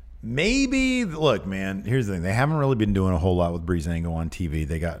 Maybe, look, man, here's the thing. They haven't really been doing a whole lot with Breezango on TV.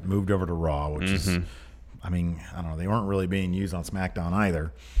 They got moved over to Raw, which is, I mean, I don't know. They weren't really being used on SmackDown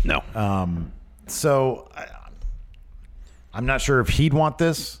either. No. So I'm not sure if he'd want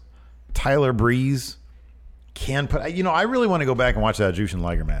this. Tyler Breeze can put, I really want to go back and watch that Jushin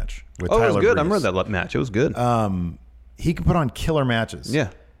Liger match with Tyler it was good. Breeze. I remember that match. It was good. He can put on killer matches. Yeah.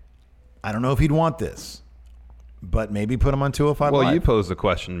 I don't know if he'd want this, but maybe put him on 205 Well, Live. you posed the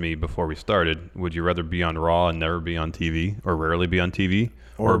question to me before we started. Would you rather be on Raw and never be on TV, or rarely be on TV,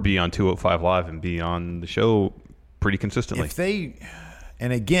 or be on 205 Live and be on the show pretty consistently? If they,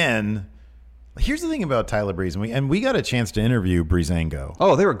 and again, here's the thing about Tyler Breeze, and we got a chance to interview Breezango.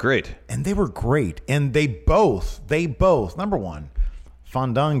 Oh, they were great. And they were great. And they both, number one,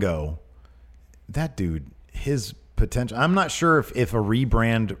 Fandango, that dude, his potential, I'm not sure if a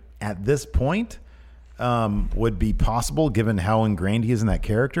rebrand at this point would be possible given how ingrained he is in that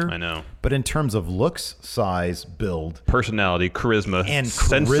character. I know. But in terms of looks, size, build, Personality, charisma, and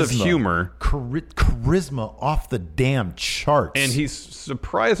sense of humor. charisma off the damn charts. And he's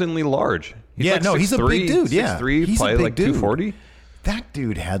surprisingly large. He's Yeah, like no, he's a 6'3", big dude. Yeah, 6'3", he's a probably big like dude. 240. That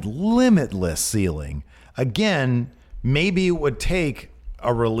dude had limitless ceiling. Again, maybe it would take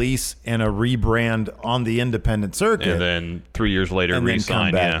a release and a rebrand on the independent circuit, And then 3 years later, and then come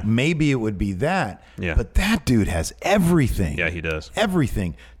re-sign. back. Yeah. Maybe it would be that. Yeah. But that dude has everything. Yeah, he does.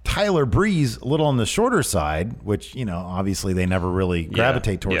 Everything. Tyler Breeze, a little on the shorter side, which, obviously they never really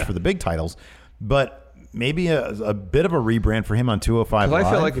gravitate towards for the big titles. But maybe a bit of a rebrand for him on 205 Live.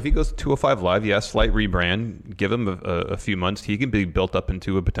 Because I feel like if he goes to 205 Live, slight rebrand, give him a few months, he can be built up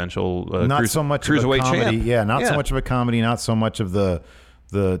into a potential not so much of a cruiserweight comedy. champ. Yeah, not so much of a comedy, not so much of the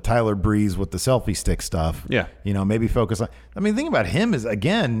Tyler Breeze with the selfie stick stuff. Yeah. Maybe focus on. I mean, the thing about him is,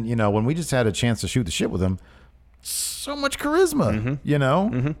 again, when we just had a chance to shoot the shit with him, so much charisma.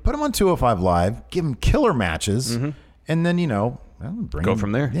 Put him on 205 Live, give him killer matches, and then bring Go him,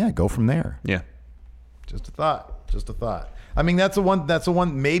 from there. Yeah, go from there. Yeah. Just a thought. I mean, that's the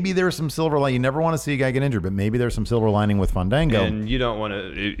one. Maybe there's some silver lining. You never want to see a guy get injured, but maybe there's some silver lining with Fandango. And you don't want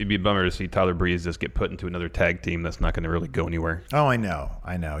to. It'd be a bummer to see Tyler Breeze just get put into another tag team that's not going to really go anywhere. Oh, I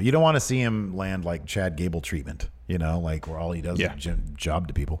know. You don't want to see him land like Chad Gable treatment. Like where all he does is job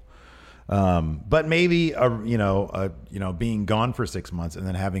to people. But maybe being gone for 6 months and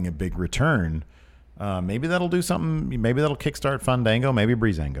then having a big return. Maybe that'll do something. Maybe that'll kickstart Fandango. Maybe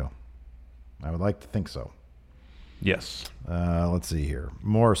Breezango. I would like to think so. Yes. Let's see here.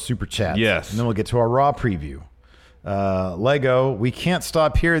 More super chats. Yes. And then we'll get to our Raw preview. Lego, we can't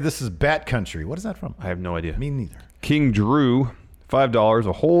stop here. This is Bat Country. What is that from? I have no idea. Me neither. King Drew, $5,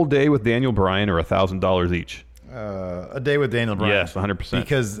 a whole day with Daniel Bryan, or $1,000 each. A Day with Daniel Bryan. Yes, 100%.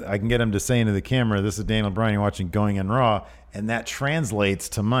 Because I can get him to say into the camera, this is Daniel Bryan, you're watching Going in Raw, and that translates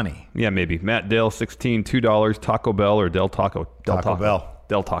to money. Yeah, maybe. Matt Dale, 16, $2, Taco Bell or Del Taco? Taco Bell.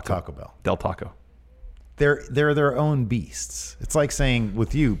 Del Taco. Taco Bell. Del Taco. They're their own beasts. It's like saying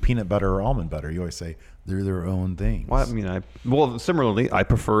with you, peanut butter or almond butter. You always say they're their own things. Well, I mean, similarly, I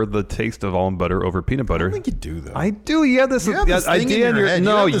prefer the taste of almond butter over peanut butter. I don't think you do, though. I do. You have this idea in your head.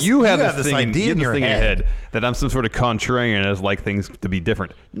 No, you have this idea in your head that I'm some sort of contrarian and like things to be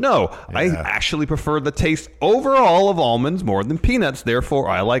different. No, yeah. I actually prefer the taste overall of almonds more than peanuts. Therefore,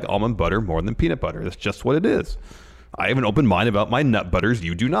 I like almond butter more than peanut butter. That's just what it is. I have an open mind about my nut butters.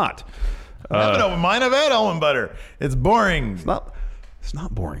 You do not. I have an open mind. I've had almond butter. It's boring. It's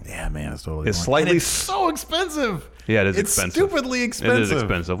not boring. Yeah, man, it's totally. It's boring. slightly. And it's so expensive. Yeah, it is it's expensive. Stupidly expensive. It is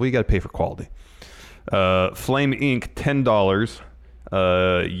expensive. We got to pay for quality. Flame Inc. $10.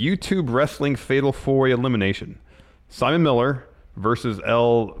 YouTube Wrestling Fatal 4-Way Elimination. Simon Miller versus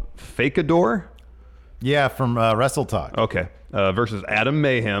El Fakador. Yeah, from Wrestle Talk. Okay. Versus Adam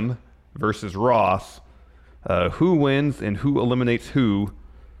Mayhem versus Ross. Who wins and who eliminates who?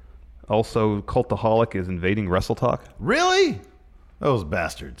 Also, Cultaholic is invading Wrestle Talk. Really? Those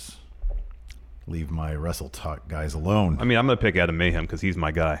bastards. Leave my Wrestle Talk guys alone. I mean, I'm going to pick Adam Mayhem because he's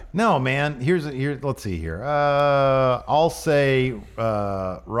my guy. No, man. Here. Let's see here. I'll say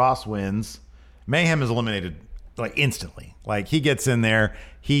Ross wins. Mayhem is eliminated like instantly. Like he gets in there.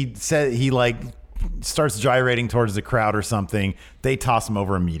 He starts gyrating towards the crowd or something. They toss him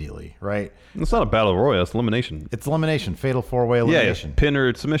over immediately, right? It's not a battle royal. It's elimination. It's elimination. Fatal 4-way elimination. Yeah, pin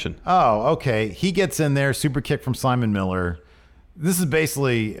or submission. Oh, okay. He gets in there. Super kick from Simon Miller. This is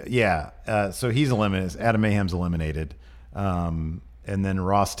basically, so he's eliminated. Adam Mayhem's eliminated. And then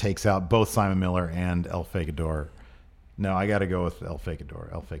Ross takes out both Simon Miller and El Fakador. No, I got to go with El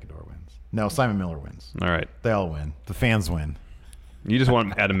Fakador. El Fakador wins. No, Simon Miller wins. All right. They all win. The fans win. You just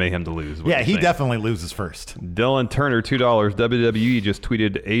want Adam Mayhem to lose. Yeah, he definitely loses first. Dylan Turner, $2. WWE just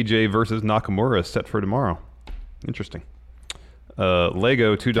tweeted AJ versus Nakamura is set for tomorrow. Interesting.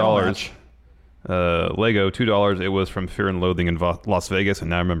 Lego, $2. Lego, $2. It was from Fear and Loathing in Las Vegas,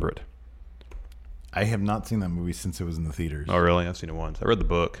 and now I remember it. I have not seen that movie since it was in the theaters. Oh, really? I've seen it once. I read the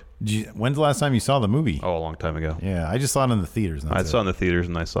book. When's the last time you saw the movie? Oh, a long time ago. Yeah, I just saw it in the theaters. I saw it in the theaters,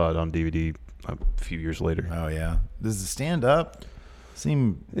 and I saw it on DVD a few years later. Oh, yeah. Does it stand up? I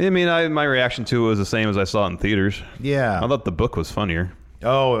mean, my reaction to it was the same as I saw it in theaters. Yeah. I thought the book was funnier.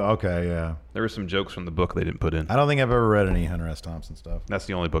 Oh, okay, yeah. There were some jokes from the book they didn't put in. I don't think I've ever read any Hunter S. Thompson stuff. That's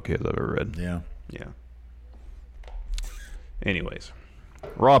the only book I've ever read. Yeah. Yeah. Anyways,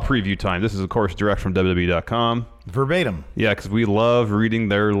 Raw preview time. This is, of course, direct from WWE.com. Verbatim. Yeah, because we love reading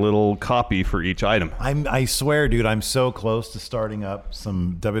their little copy for each item. I swear, dude, I'm so close to starting up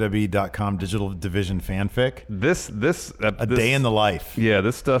some WWE.com digital division fanfic. This day in the life. Yeah,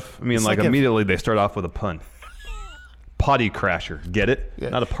 this stuff. I mean, it's like immediately they start off with a pun. Potty crasher. Get it? Yeah.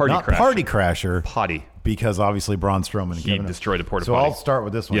 Not a party crasher. Not party crasher. Potty. Because obviously Braun Strowman and Kevin destroyed a porta potty. So I'll start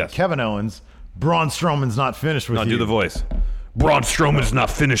with this one. Yes. Kevin Owens. Braun Strowman's not finished with you. No, do the voice. Braun Strowman's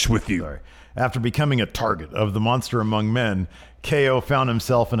not finished with you. Sorry. After becoming a target of the monster among men, KO found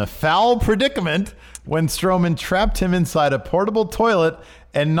himself in a foul predicament when Strowman trapped him inside a portable toilet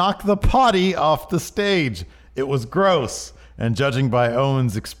and knocked the potty off the stage. It was gross. And judging by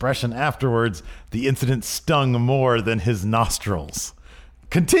Owens' expression afterwards, the incident stung more than his nostrils.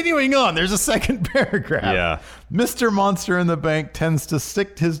 Continuing on, there's a second paragraph. Yeah. Mr. Monster in the Bank tends to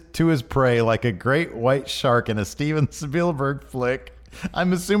stick to his prey like a great white shark in a Steven Spielberg flick.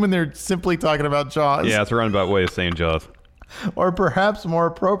 I'm assuming they're simply talking about Jaws. Yeah, it's a roundabout way of saying Jaws. Or perhaps more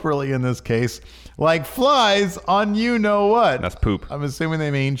appropriately in this case, like flies on you-know-what. That's poop. I'm assuming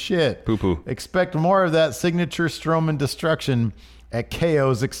they mean shit. Poo-poo. Expect more of that signature Strowman destruction at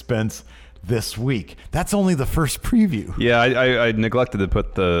KO's expense this week. That's only the first preview. Yeah, I neglected to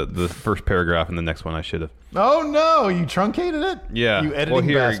put the first paragraph in the next one. I should have. Oh, no. You truncated it? Yeah. You editing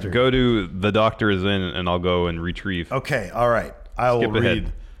bastard. Go to The Doctor is in, and I'll go and retrieve. Okay, all right. I will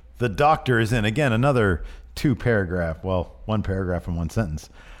read. The Doctor is in. Again, another one paragraph and one sentence.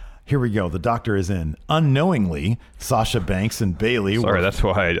 Here we go. The Doctor is in. Unknowingly, Sasha Banks and Bayley that's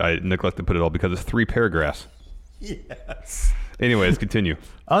why I neglected to put it all, because it's 3 paragraphs. Yes. Anyways, continue.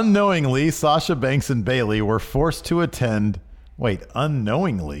 Unknowingly, Sasha Banks and Bayley were forced to attend. Wait,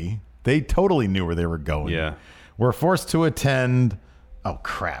 unknowingly? They totally knew where they were going. Yeah. Were forced to attend. Oh,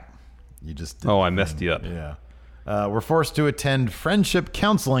 crap. You just. I messed you up. Yeah. Were forced to attend friendship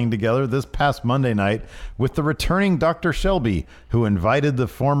counseling together this past Monday night with the returning Dr. Shelby, who invited the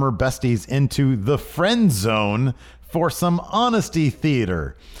former besties into the friend zone for some honesty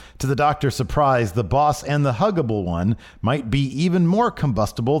theater. To the doctor's surprise, the boss and the huggable one might be even more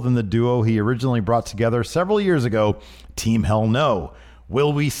combustible than the duo he originally brought together several years ago, Team Hell No.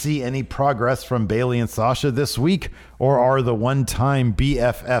 Will we see any progress from Bayley and Sasha this week, or are the one-time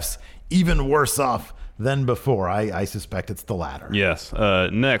BFFs even worse off than before? I suspect it's the latter. Yes.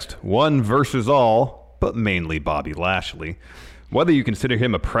 Next, one versus all, but mainly Bobby Lashley. Whether you consider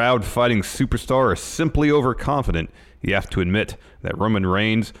him a proud fighting superstar or simply overconfident, you have to admit that Roman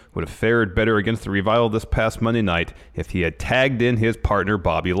Reigns would have fared better against the Revival this past Monday night if he had tagged in his partner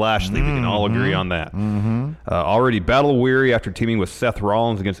Bobby Lashley. We can all agree on that. Already battle-weary after teaming with Seth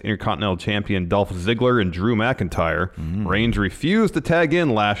Rollins against Intercontinental Champion Dolph Ziggler and Drew McIntyre, Reigns refused to tag in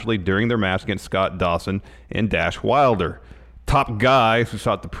Lashley during their match against Scott Dawson and Dash Wilder. Top guys who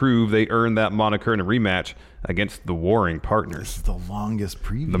sought to prove they earned that moniker in a rematch against the warring partners. This is the longest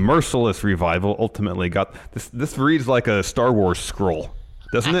preview. The merciless Revival ultimately got this. This reads like a Star Wars scroll,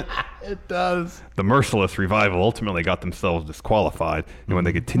 doesn't it? It does. The merciless Revival ultimately got themselves disqualified, and when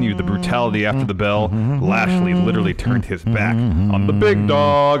they continued the brutality after the bell, Lashley literally turned his back on the big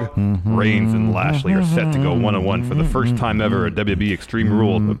dog. Reigns and Lashley are set to go one-on-one for the first time ever at WWE Extreme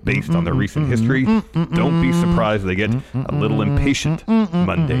Rules, but based on their recent history, don't be surprised they get a little impatient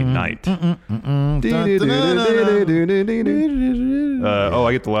Monday night. I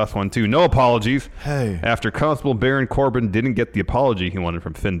get the last one too. No apologies. Hey. After Constable Baron Corbin didn't get the apology he wanted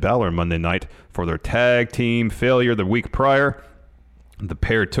from Finn Balor Monday night for their tag team failure the week prior, the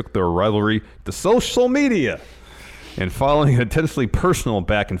pair took their rivalry to social media. And following an intensely personal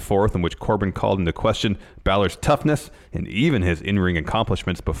back and forth in which Corbin called into question Balor's toughness and even his in-ring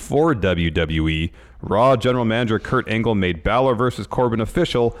accomplishments before WWE, Raw General Manager Kurt Angle made Balor versus Corbin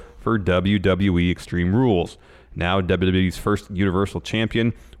official for WWE Extreme Rules. Now WWE's first Universal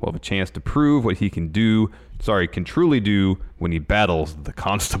Champion will have a chance to prove what he can truly do when he battles the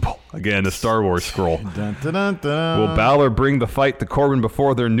Constable. Again, the Star Wars scroll. Dun, dun, dun, dun. Will Balor bring the fight to Corbin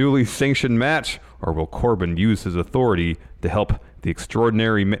before their newly sanctioned match, or will Corbin use his authority to help the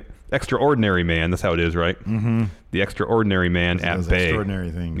extraordinary man, that's how it is, right? Mm-hmm. The extraordinary man at bay.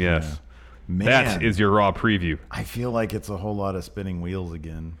 Extraordinary things. Yes. Yeah. Man, that is your Raw preview. I feel like it's a whole lot of spinning wheels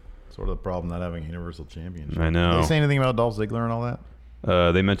again. Sort of the problem not having a Universal Championship. I know. Did they say anything about Dolph Ziggler and all that?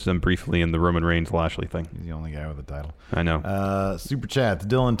 They mentioned him briefly in the Roman Reigns Lashley thing. He's the only guy with a title. I know. Super chat.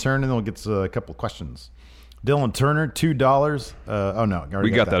 Dylan Turner. Then we'll get to a couple of questions. Dylan Turner, $2. Oh, no. We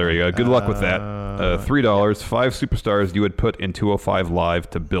got that already. Good luck with that. $3. 5 superstars you would put in 205 Live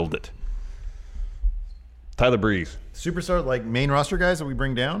to build it. Tyler Breeze. Superstar, like main roster guys that we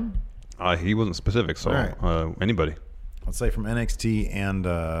bring down? He wasn't specific, so right. Anybody. Let's say from NXT and,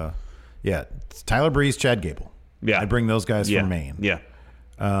 it's Tyler Breeze, Chad Gable. Yeah. I bring those guys from Maine. Yeah.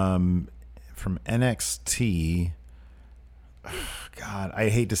 From NXT, God, I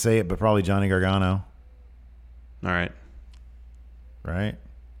hate to say it, but probably Johnny Gargano. All right. Right?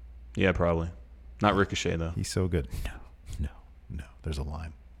 Yeah, probably. Not Ricochet, though. He's so good. No. There's a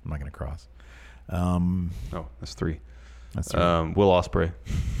line. I'm not going to cross. That's 3. That's Will Ospreay.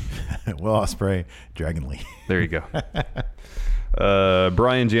 Will Ospreay, Dragon Lee. There you go.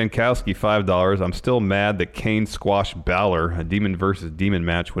 Brian Jankowski, $5. I'm still mad that Kane squashed Balor. A Demon versus Demon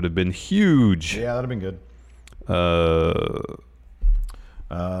match would have been huge. Yeah, that'd have been good.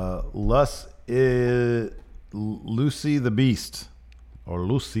 Lucy the Beast. Or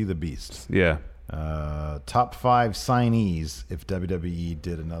Lucy the Beast. Yeah. Top 5 signees if WWE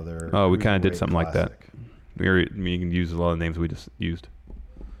did another. Oh, we kind of did something classic. like that. We can use a lot of names we just used.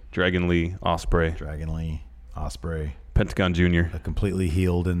 Dragon Lee, Ospreay. Pentagon Jr. A completely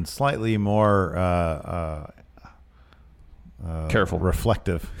healed and slightly more careful,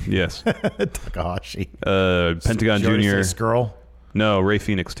 reflective. Yes. Takahashi. Pentagon Jr. Skrull. No, Ray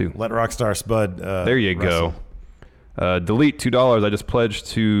Phoenix too. Let Rockstar Spud. There you wrestle. go. Delete $2. I just pledged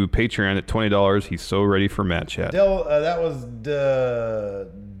to Patreon at $20. He's so ready for Matt Chat. That was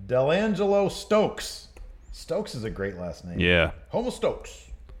Delangelo Stokes. Stokes is a great last name. Yeah. Homo Stokes.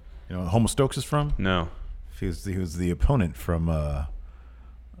 You know where Homo Stokes is from? No. He was the opponent from Oh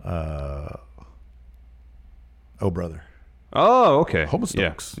Brother. Oh, okay. Homo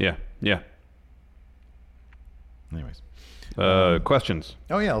Stokes. Yeah. Anyways. Questions.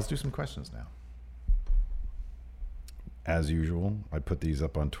 Oh, yeah. Let's do some questions now. As usual, I put these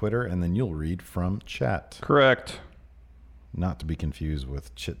up on Twitter, and then you'll read from chat. Correct. Not to be confused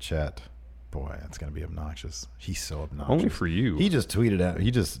with Chit Chat. Boy, that's going to be obnoxious. He's so obnoxious. Only for you. He just tweeted out.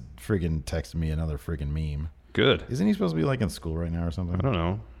 He just friggin' texted me another friggin' meme. Good. Isn't he supposed to be like in school right now or something? I don't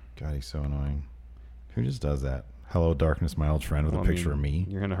know. God, he's so annoying. Who just does that? Hello, darkness, my old friend, with a picture of me.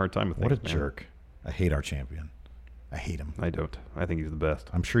 You're having a hard time with things, What a man. jerk. I hate our champion. I hate him. I don't. I think he's the best.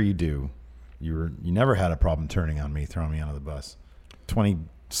 I'm sure you do. You never had a problem turning on me, throwing me under the bus. 20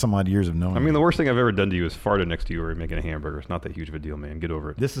 some odd years of knowing. I mean, the worst thing I've ever done to you is farted next to you or making a hamburger. It's not that huge of a deal, man. Get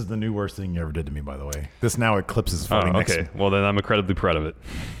over it. This is the new worst thing you ever did to me, by the way. This now eclipses farting next to me. Okay. Well, then I'm incredibly proud of it.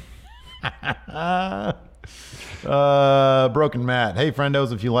 Broken Matt. Hey,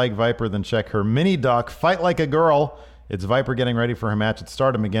 friendos, if you like Viper, then check her mini doc, Fight Like a Girl. It's Viper getting ready for her match at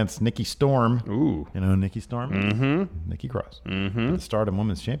Stardom against Nikki Storm. Ooh. You know Nikki Storm? Mm-hmm. Nikki Cross. Mm-hmm. For the Stardom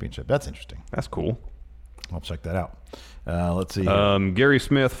Women's Championship. That's interesting. That's cool. I'll check that out. Let's see. Gary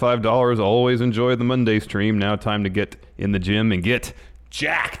Smith, $5. Always enjoy the Monday stream. Now time to get in the gym and get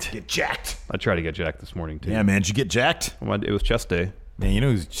jacked. Get jacked. I tried to get jacked this morning, too. Yeah, man. Did you get jacked? It was chest day. Man, you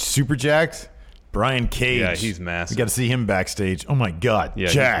know who's super jacked? Brian Cage. Yeah, he's massive. We got to see him backstage. Oh, my God. Yeah,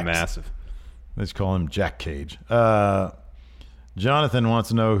 jacked. he's massive. Let's call him Jack Cage. Jonathan wants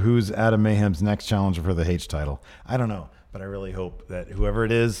to know who's Adam Mayhem's next challenger for the H title. I don't know, but I really hope that whoever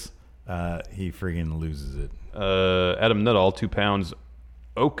it is, he friggin' loses it. Adam Nuttall, 2 pounds.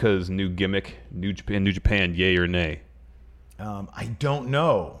 Oka's new gimmick, New Japan, yay or nay? I don't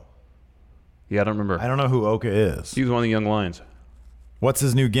know. Yeah, I don't remember. I don't know who Oka is. He was one of the young lions. What's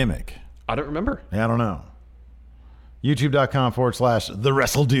his new gimmick? I don't remember. Yeah, I don't know. YouTube.com/The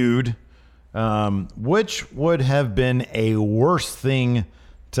Wrestle Dude. Which would have been a worse thing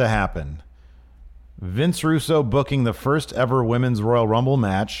to happen? Vince Russo booking the first ever Women's Royal Rumble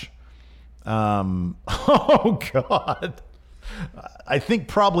match. Oh, God. I think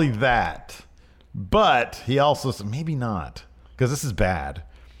probably that. But he also said, maybe not, because this is bad.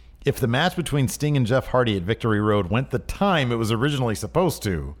 If the match between Sting and Jeff Hardy at Victory Road went the time it was originally supposed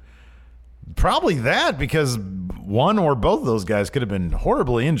to, probably that, because one or both of those guys could have been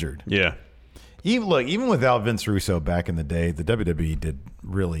horribly injured. Yeah. Even without Vince Russo back in the day, the WWE did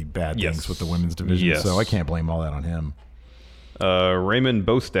really bad things with the women's division, so I can't blame all that on him. Raymond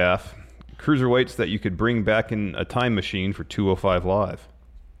Bostaff, cruiserweights that you could bring back in a time machine for 205 Live.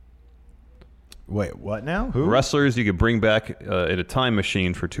 Wait, what now? Who? Wrestlers you could bring back in a time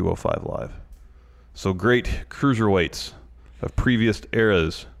machine for 205 Live. So great cruiserweights of previous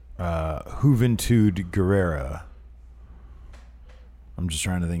eras. Juventud Guerrera. I'm just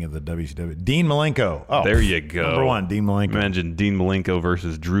trying to think of the WCW. Dean Malenko. Oh, there you go. Number one, Dean Malenko. Imagine Dean Malenko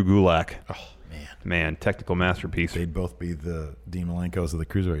versus Drew Gulak. Oh, man. Man, technical masterpiece. They'd both be the Dean Malenkos of the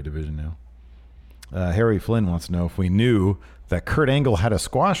Cruiserweight division now. Harry Flynn wants to know if we knew that Kurt Angle had a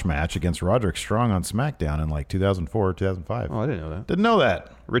squash match against Roderick Strong on SmackDown in like 2004 or 2005. Oh, I didn't know that. Didn't know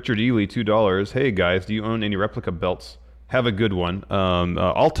that. Richard Ely, $2. Hey, guys, do you own any replica belts? Have a good one.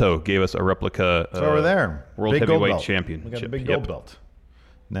 Alto gave us a replica it's over there. World big Heavyweight gold Championship. We got a big gold belt.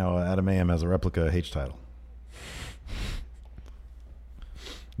 Now Adam Mayhem has a replica H title.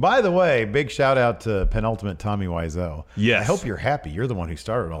 By the way, big shout out to penultimate Tommy Wiseau. Yes. I hope you're happy. You're the one who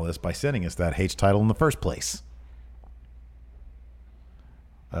started all this by sending us that H title in the first place.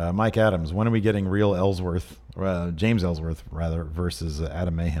 Mike Adams, when are we getting real James Ellsworth versus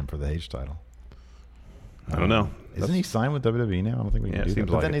Adam Mayhem for the H title? I don't know. Isn't he signed with WWE now? I don't think we can do that.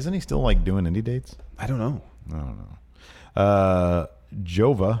 But then isn't he still like doing indie dates? I don't know. I don't know.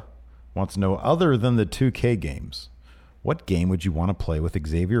 Jova wants to know, other than the 2K games, what game would you want to play with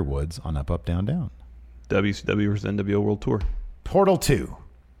Xavier Woods on Up, Up, Down, Down? WCW versus NWO World Tour. Portal 2.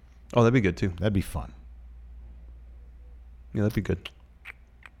 Oh, that'd be good, too. That'd be fun. Yeah, that'd be good.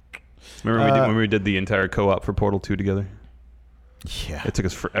 Remember when we did the entire co-op for Portal 2 together? Yeah. It took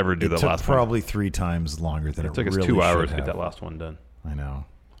us forever to do that last one. It took probably 3 times longer than it really should have. It took us 2 hours to get that last one done. I know.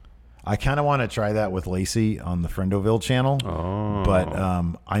 I kind of want to try that with Lacey on the Friendoville channel, but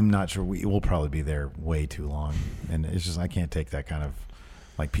I'm not sure. We'll probably be there way too long, and it's just I can't take that kind of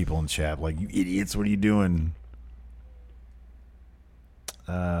like people in chat like, you idiots, what are you doing?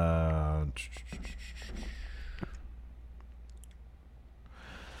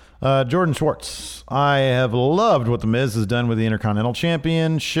 Jordan Schwartz, I have loved what The Miz has done with the Intercontinental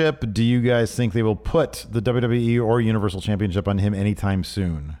Championship. Do you guys think they will put the WWE or Universal Championship on him anytime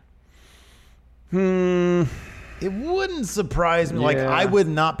soon? It wouldn't surprise me. Yeah. Like, I would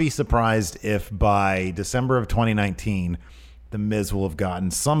not be surprised if by December of 2019, The Miz will have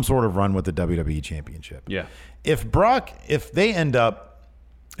gotten some sort of run with the WWE Championship. Yeah. If WWE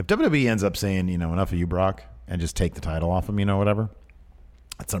ends up saying, enough of you, Brock, and just take the title off him, whatever.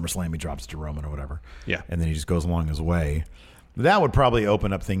 At SummerSlam, he drops to Roman or whatever. Yeah. And then he just goes along his way. That would probably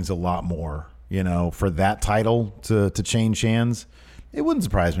open up things a lot more, for that title to change hands. It wouldn't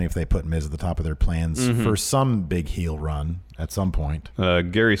surprise me if they put Miz at the top of their plans for some big heel run at some point.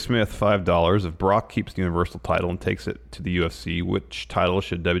 Gary Smith, $5. If Brock keeps the Universal title and takes it to the UFC, which title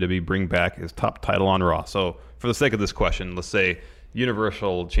should WWE bring back as top title on Raw? So for the sake of this question, let's say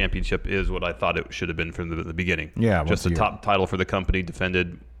Universal Championship is what I thought it should have been from the beginning. Yeah, just a top title for the company,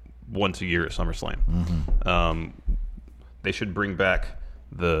 defended once a year at SummerSlam. Mm-hmm. They should bring back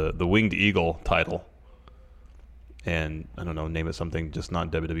the Winged Eagle title. And, I don't know, name it something, just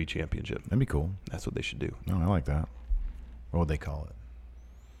not WWE Championship. That'd be cool. That's what they should do. No, I like that. What would they call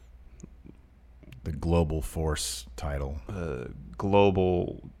it? The Global Force title.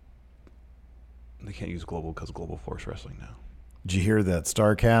 Global. They can't use global because of Global Force Wrestling now. Did you hear that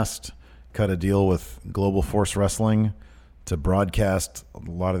StarCast cut a deal with Global Force Wrestling to broadcast a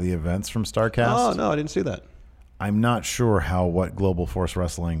lot of the events from StarCast? Oh, no, I didn't see that. I'm not sure what Global Force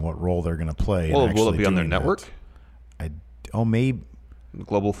Wrestling, what role they're going to play. Well, will it be on their network? Maybe.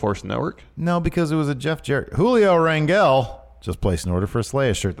 Global Force Network? No, because it was a Jeff Jarrett. Julio Rangel just placed an order for a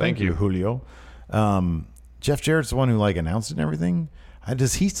Slayer shirt. Thank you, Julio. Jeff Jarrett's the one who announced it and everything.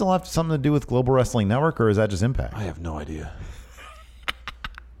 Does he still have something to do with Global Wrestling Network, or is that just Impact? I have no idea.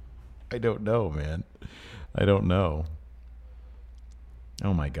 I don't know, man. I don't know.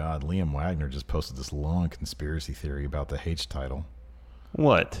 Oh my God, Liam Wagner just posted this long conspiracy theory about the H title.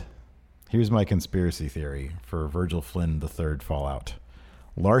 What? Here's my conspiracy theory for Virgil Flynn III Fallout.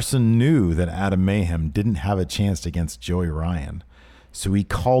 Larson knew that Adam Mayhem didn't have a chance against Joey Ryan, so he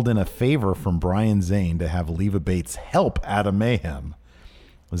called in a favor from Brian Zane to have Leva Bates help Adam Mayhem.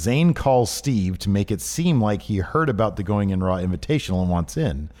 Zane calls Steve to make it seem like he heard about the Going In Raw Invitational and wants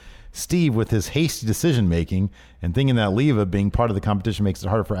in. Steve, with his hasty decision-making and thinking that Leva being part of the competition makes it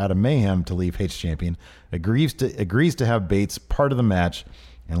harder for Adam Mayhem to leave H champion, agrees to have Bates part of the match,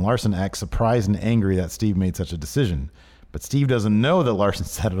 and Larson acts surprised and angry that Steve made such a decision. But Steve doesn't know that Larson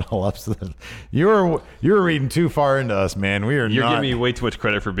set it all up. So that you're reading too far into us, man. You're giving me way too much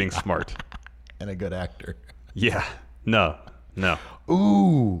credit for being smart. And a good actor. Yeah. No.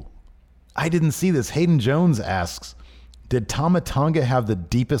 Ooh. I didn't see this. Hayden Jones asks, did Tama Tonga have the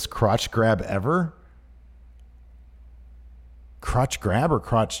deepest crotch grab ever? Crotch grab or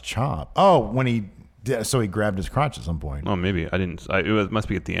crotch chop? Oh, when he grabbed his crotch at some point. Oh, maybe. I didn't. It must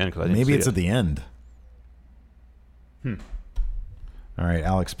be at the end because I didn't see it. Maybe it's at the end. All right,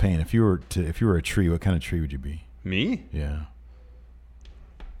 Alex Payne. If you were a tree, what kind of tree would you be? Me? Yeah.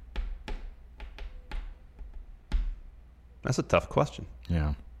 That's a tough question.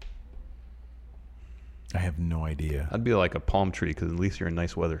 Yeah. I have no idea. I'd be like a palm tree because at least you're in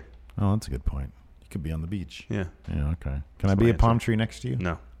nice weather. Oh, that's a good point. You could be on the beach. Yeah. Yeah, okay. Can I be a palm tree next to you?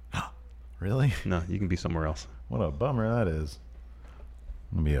 No. Really? No, you can be somewhere else. What a bummer that is.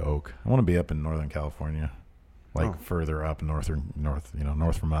 I'm going to be an oak. I want to be up in Northern California. Further up north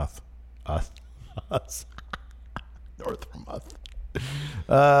from us. Us. North from us.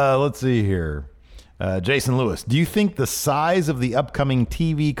 Let's see here. Jason Lewis, do you think the size of the upcoming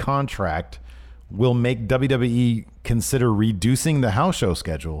TV contract will make WWE consider reducing the house show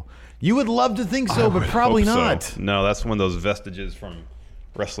schedule? You would love to think so, but probably not. So. No, that's one of those vestiges from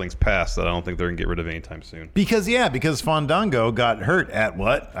wrestling's past that I don't think they're going to get rid of anytime soon. Because Fandango got hurt at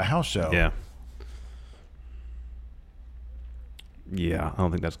what? A house show. Yeah. Yeah, I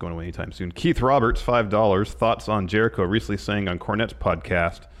don't think that's going away anytime soon. Keith Roberts, $5. Thoughts on Jericho recently saying on Cornette's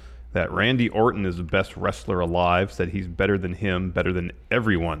podcast that Randy Orton is the best wrestler alive, said he's better than him, better than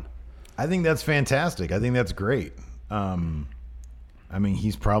everyone. I think that's fantastic. I think that's great.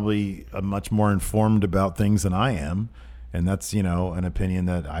 He's probably much more informed about things than I am, and that's, an opinion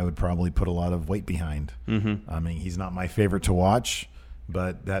that I would probably put a lot of weight behind. Mm-hmm. He's not my favorite to watch,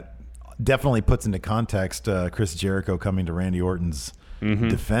 but that definitely puts into context Chris Jericho coming to Randy Orton's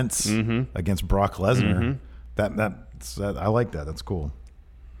defense against Brock Lesnar. I like that. That's cool.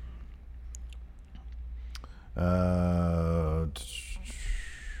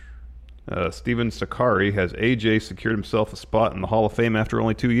 Steven Sakari, has AJ secured himself a spot in the Hall of Fame after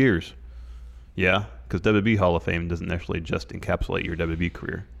only 2 years? Yeah, because WWE Hall of Fame doesn't actually just encapsulate your WWE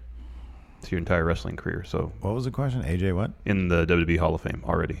career. It's your entire wrestling career. So, what was the question? AJ what? In the WWE Hall of Fame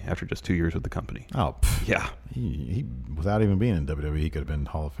already after just 2 years with the company. Oh, yeah. He without even being in WWE, he could have been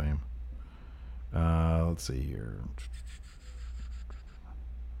Hall of Fame. Let's see here.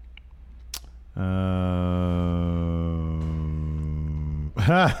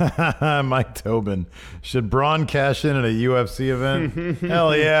 Mike Tobin, should Braun cash in at a UFC event?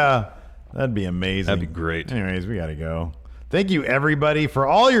 Hell yeah, that'd be amazing. That'd be great. Anyways, we gotta go. Thank you everybody for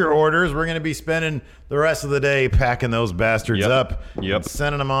all your orders. We're gonna be spending the rest of the day packing those bastards up, and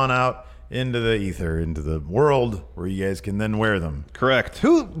sending them on out into the ether, into the world where you guys can then wear them. Correct.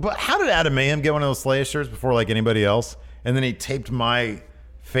 But how did Adam Mayhem get one of those Slayer shirts before like anybody else? and then he taped my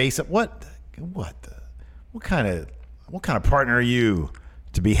face up. What kind of partner are you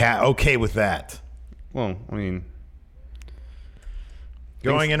to be okay with that? Well, I mean,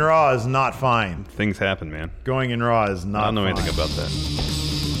 going in Raw is not fine. Things happen, man. Going in Raw is not fine. I don't know anything about that.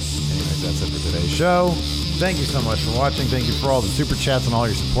 Anyways, that's it for today's show. Thank you so much for watching. Thank you for all the super chats and all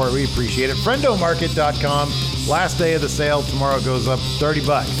your support. We appreciate it. Friendomarket.com. Last day of the sale. Tomorrow goes up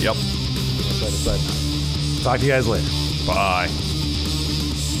 $30. Yep. Talk to you guys later. Bye.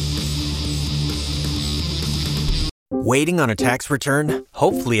 Waiting on a tax return?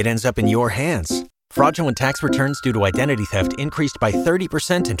 Hopefully it ends up in your hands. Fraudulent tax returns due to identity theft increased by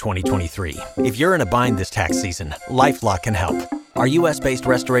 30% in 2023. If you're in a bind this tax season, LifeLock can help. Our U.S.-based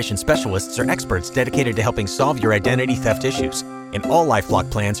restoration specialists are experts dedicated to helping solve your identity theft issues. And all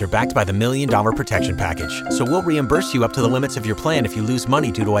LifeLock plans are backed by the $1 Million Protection Package. So we'll reimburse you up to the limits of your plan if you lose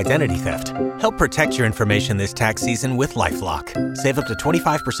money due to identity theft. Help protect your information this tax season with LifeLock. Save up to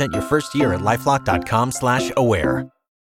 25% your first year at LifeLock.com/aware.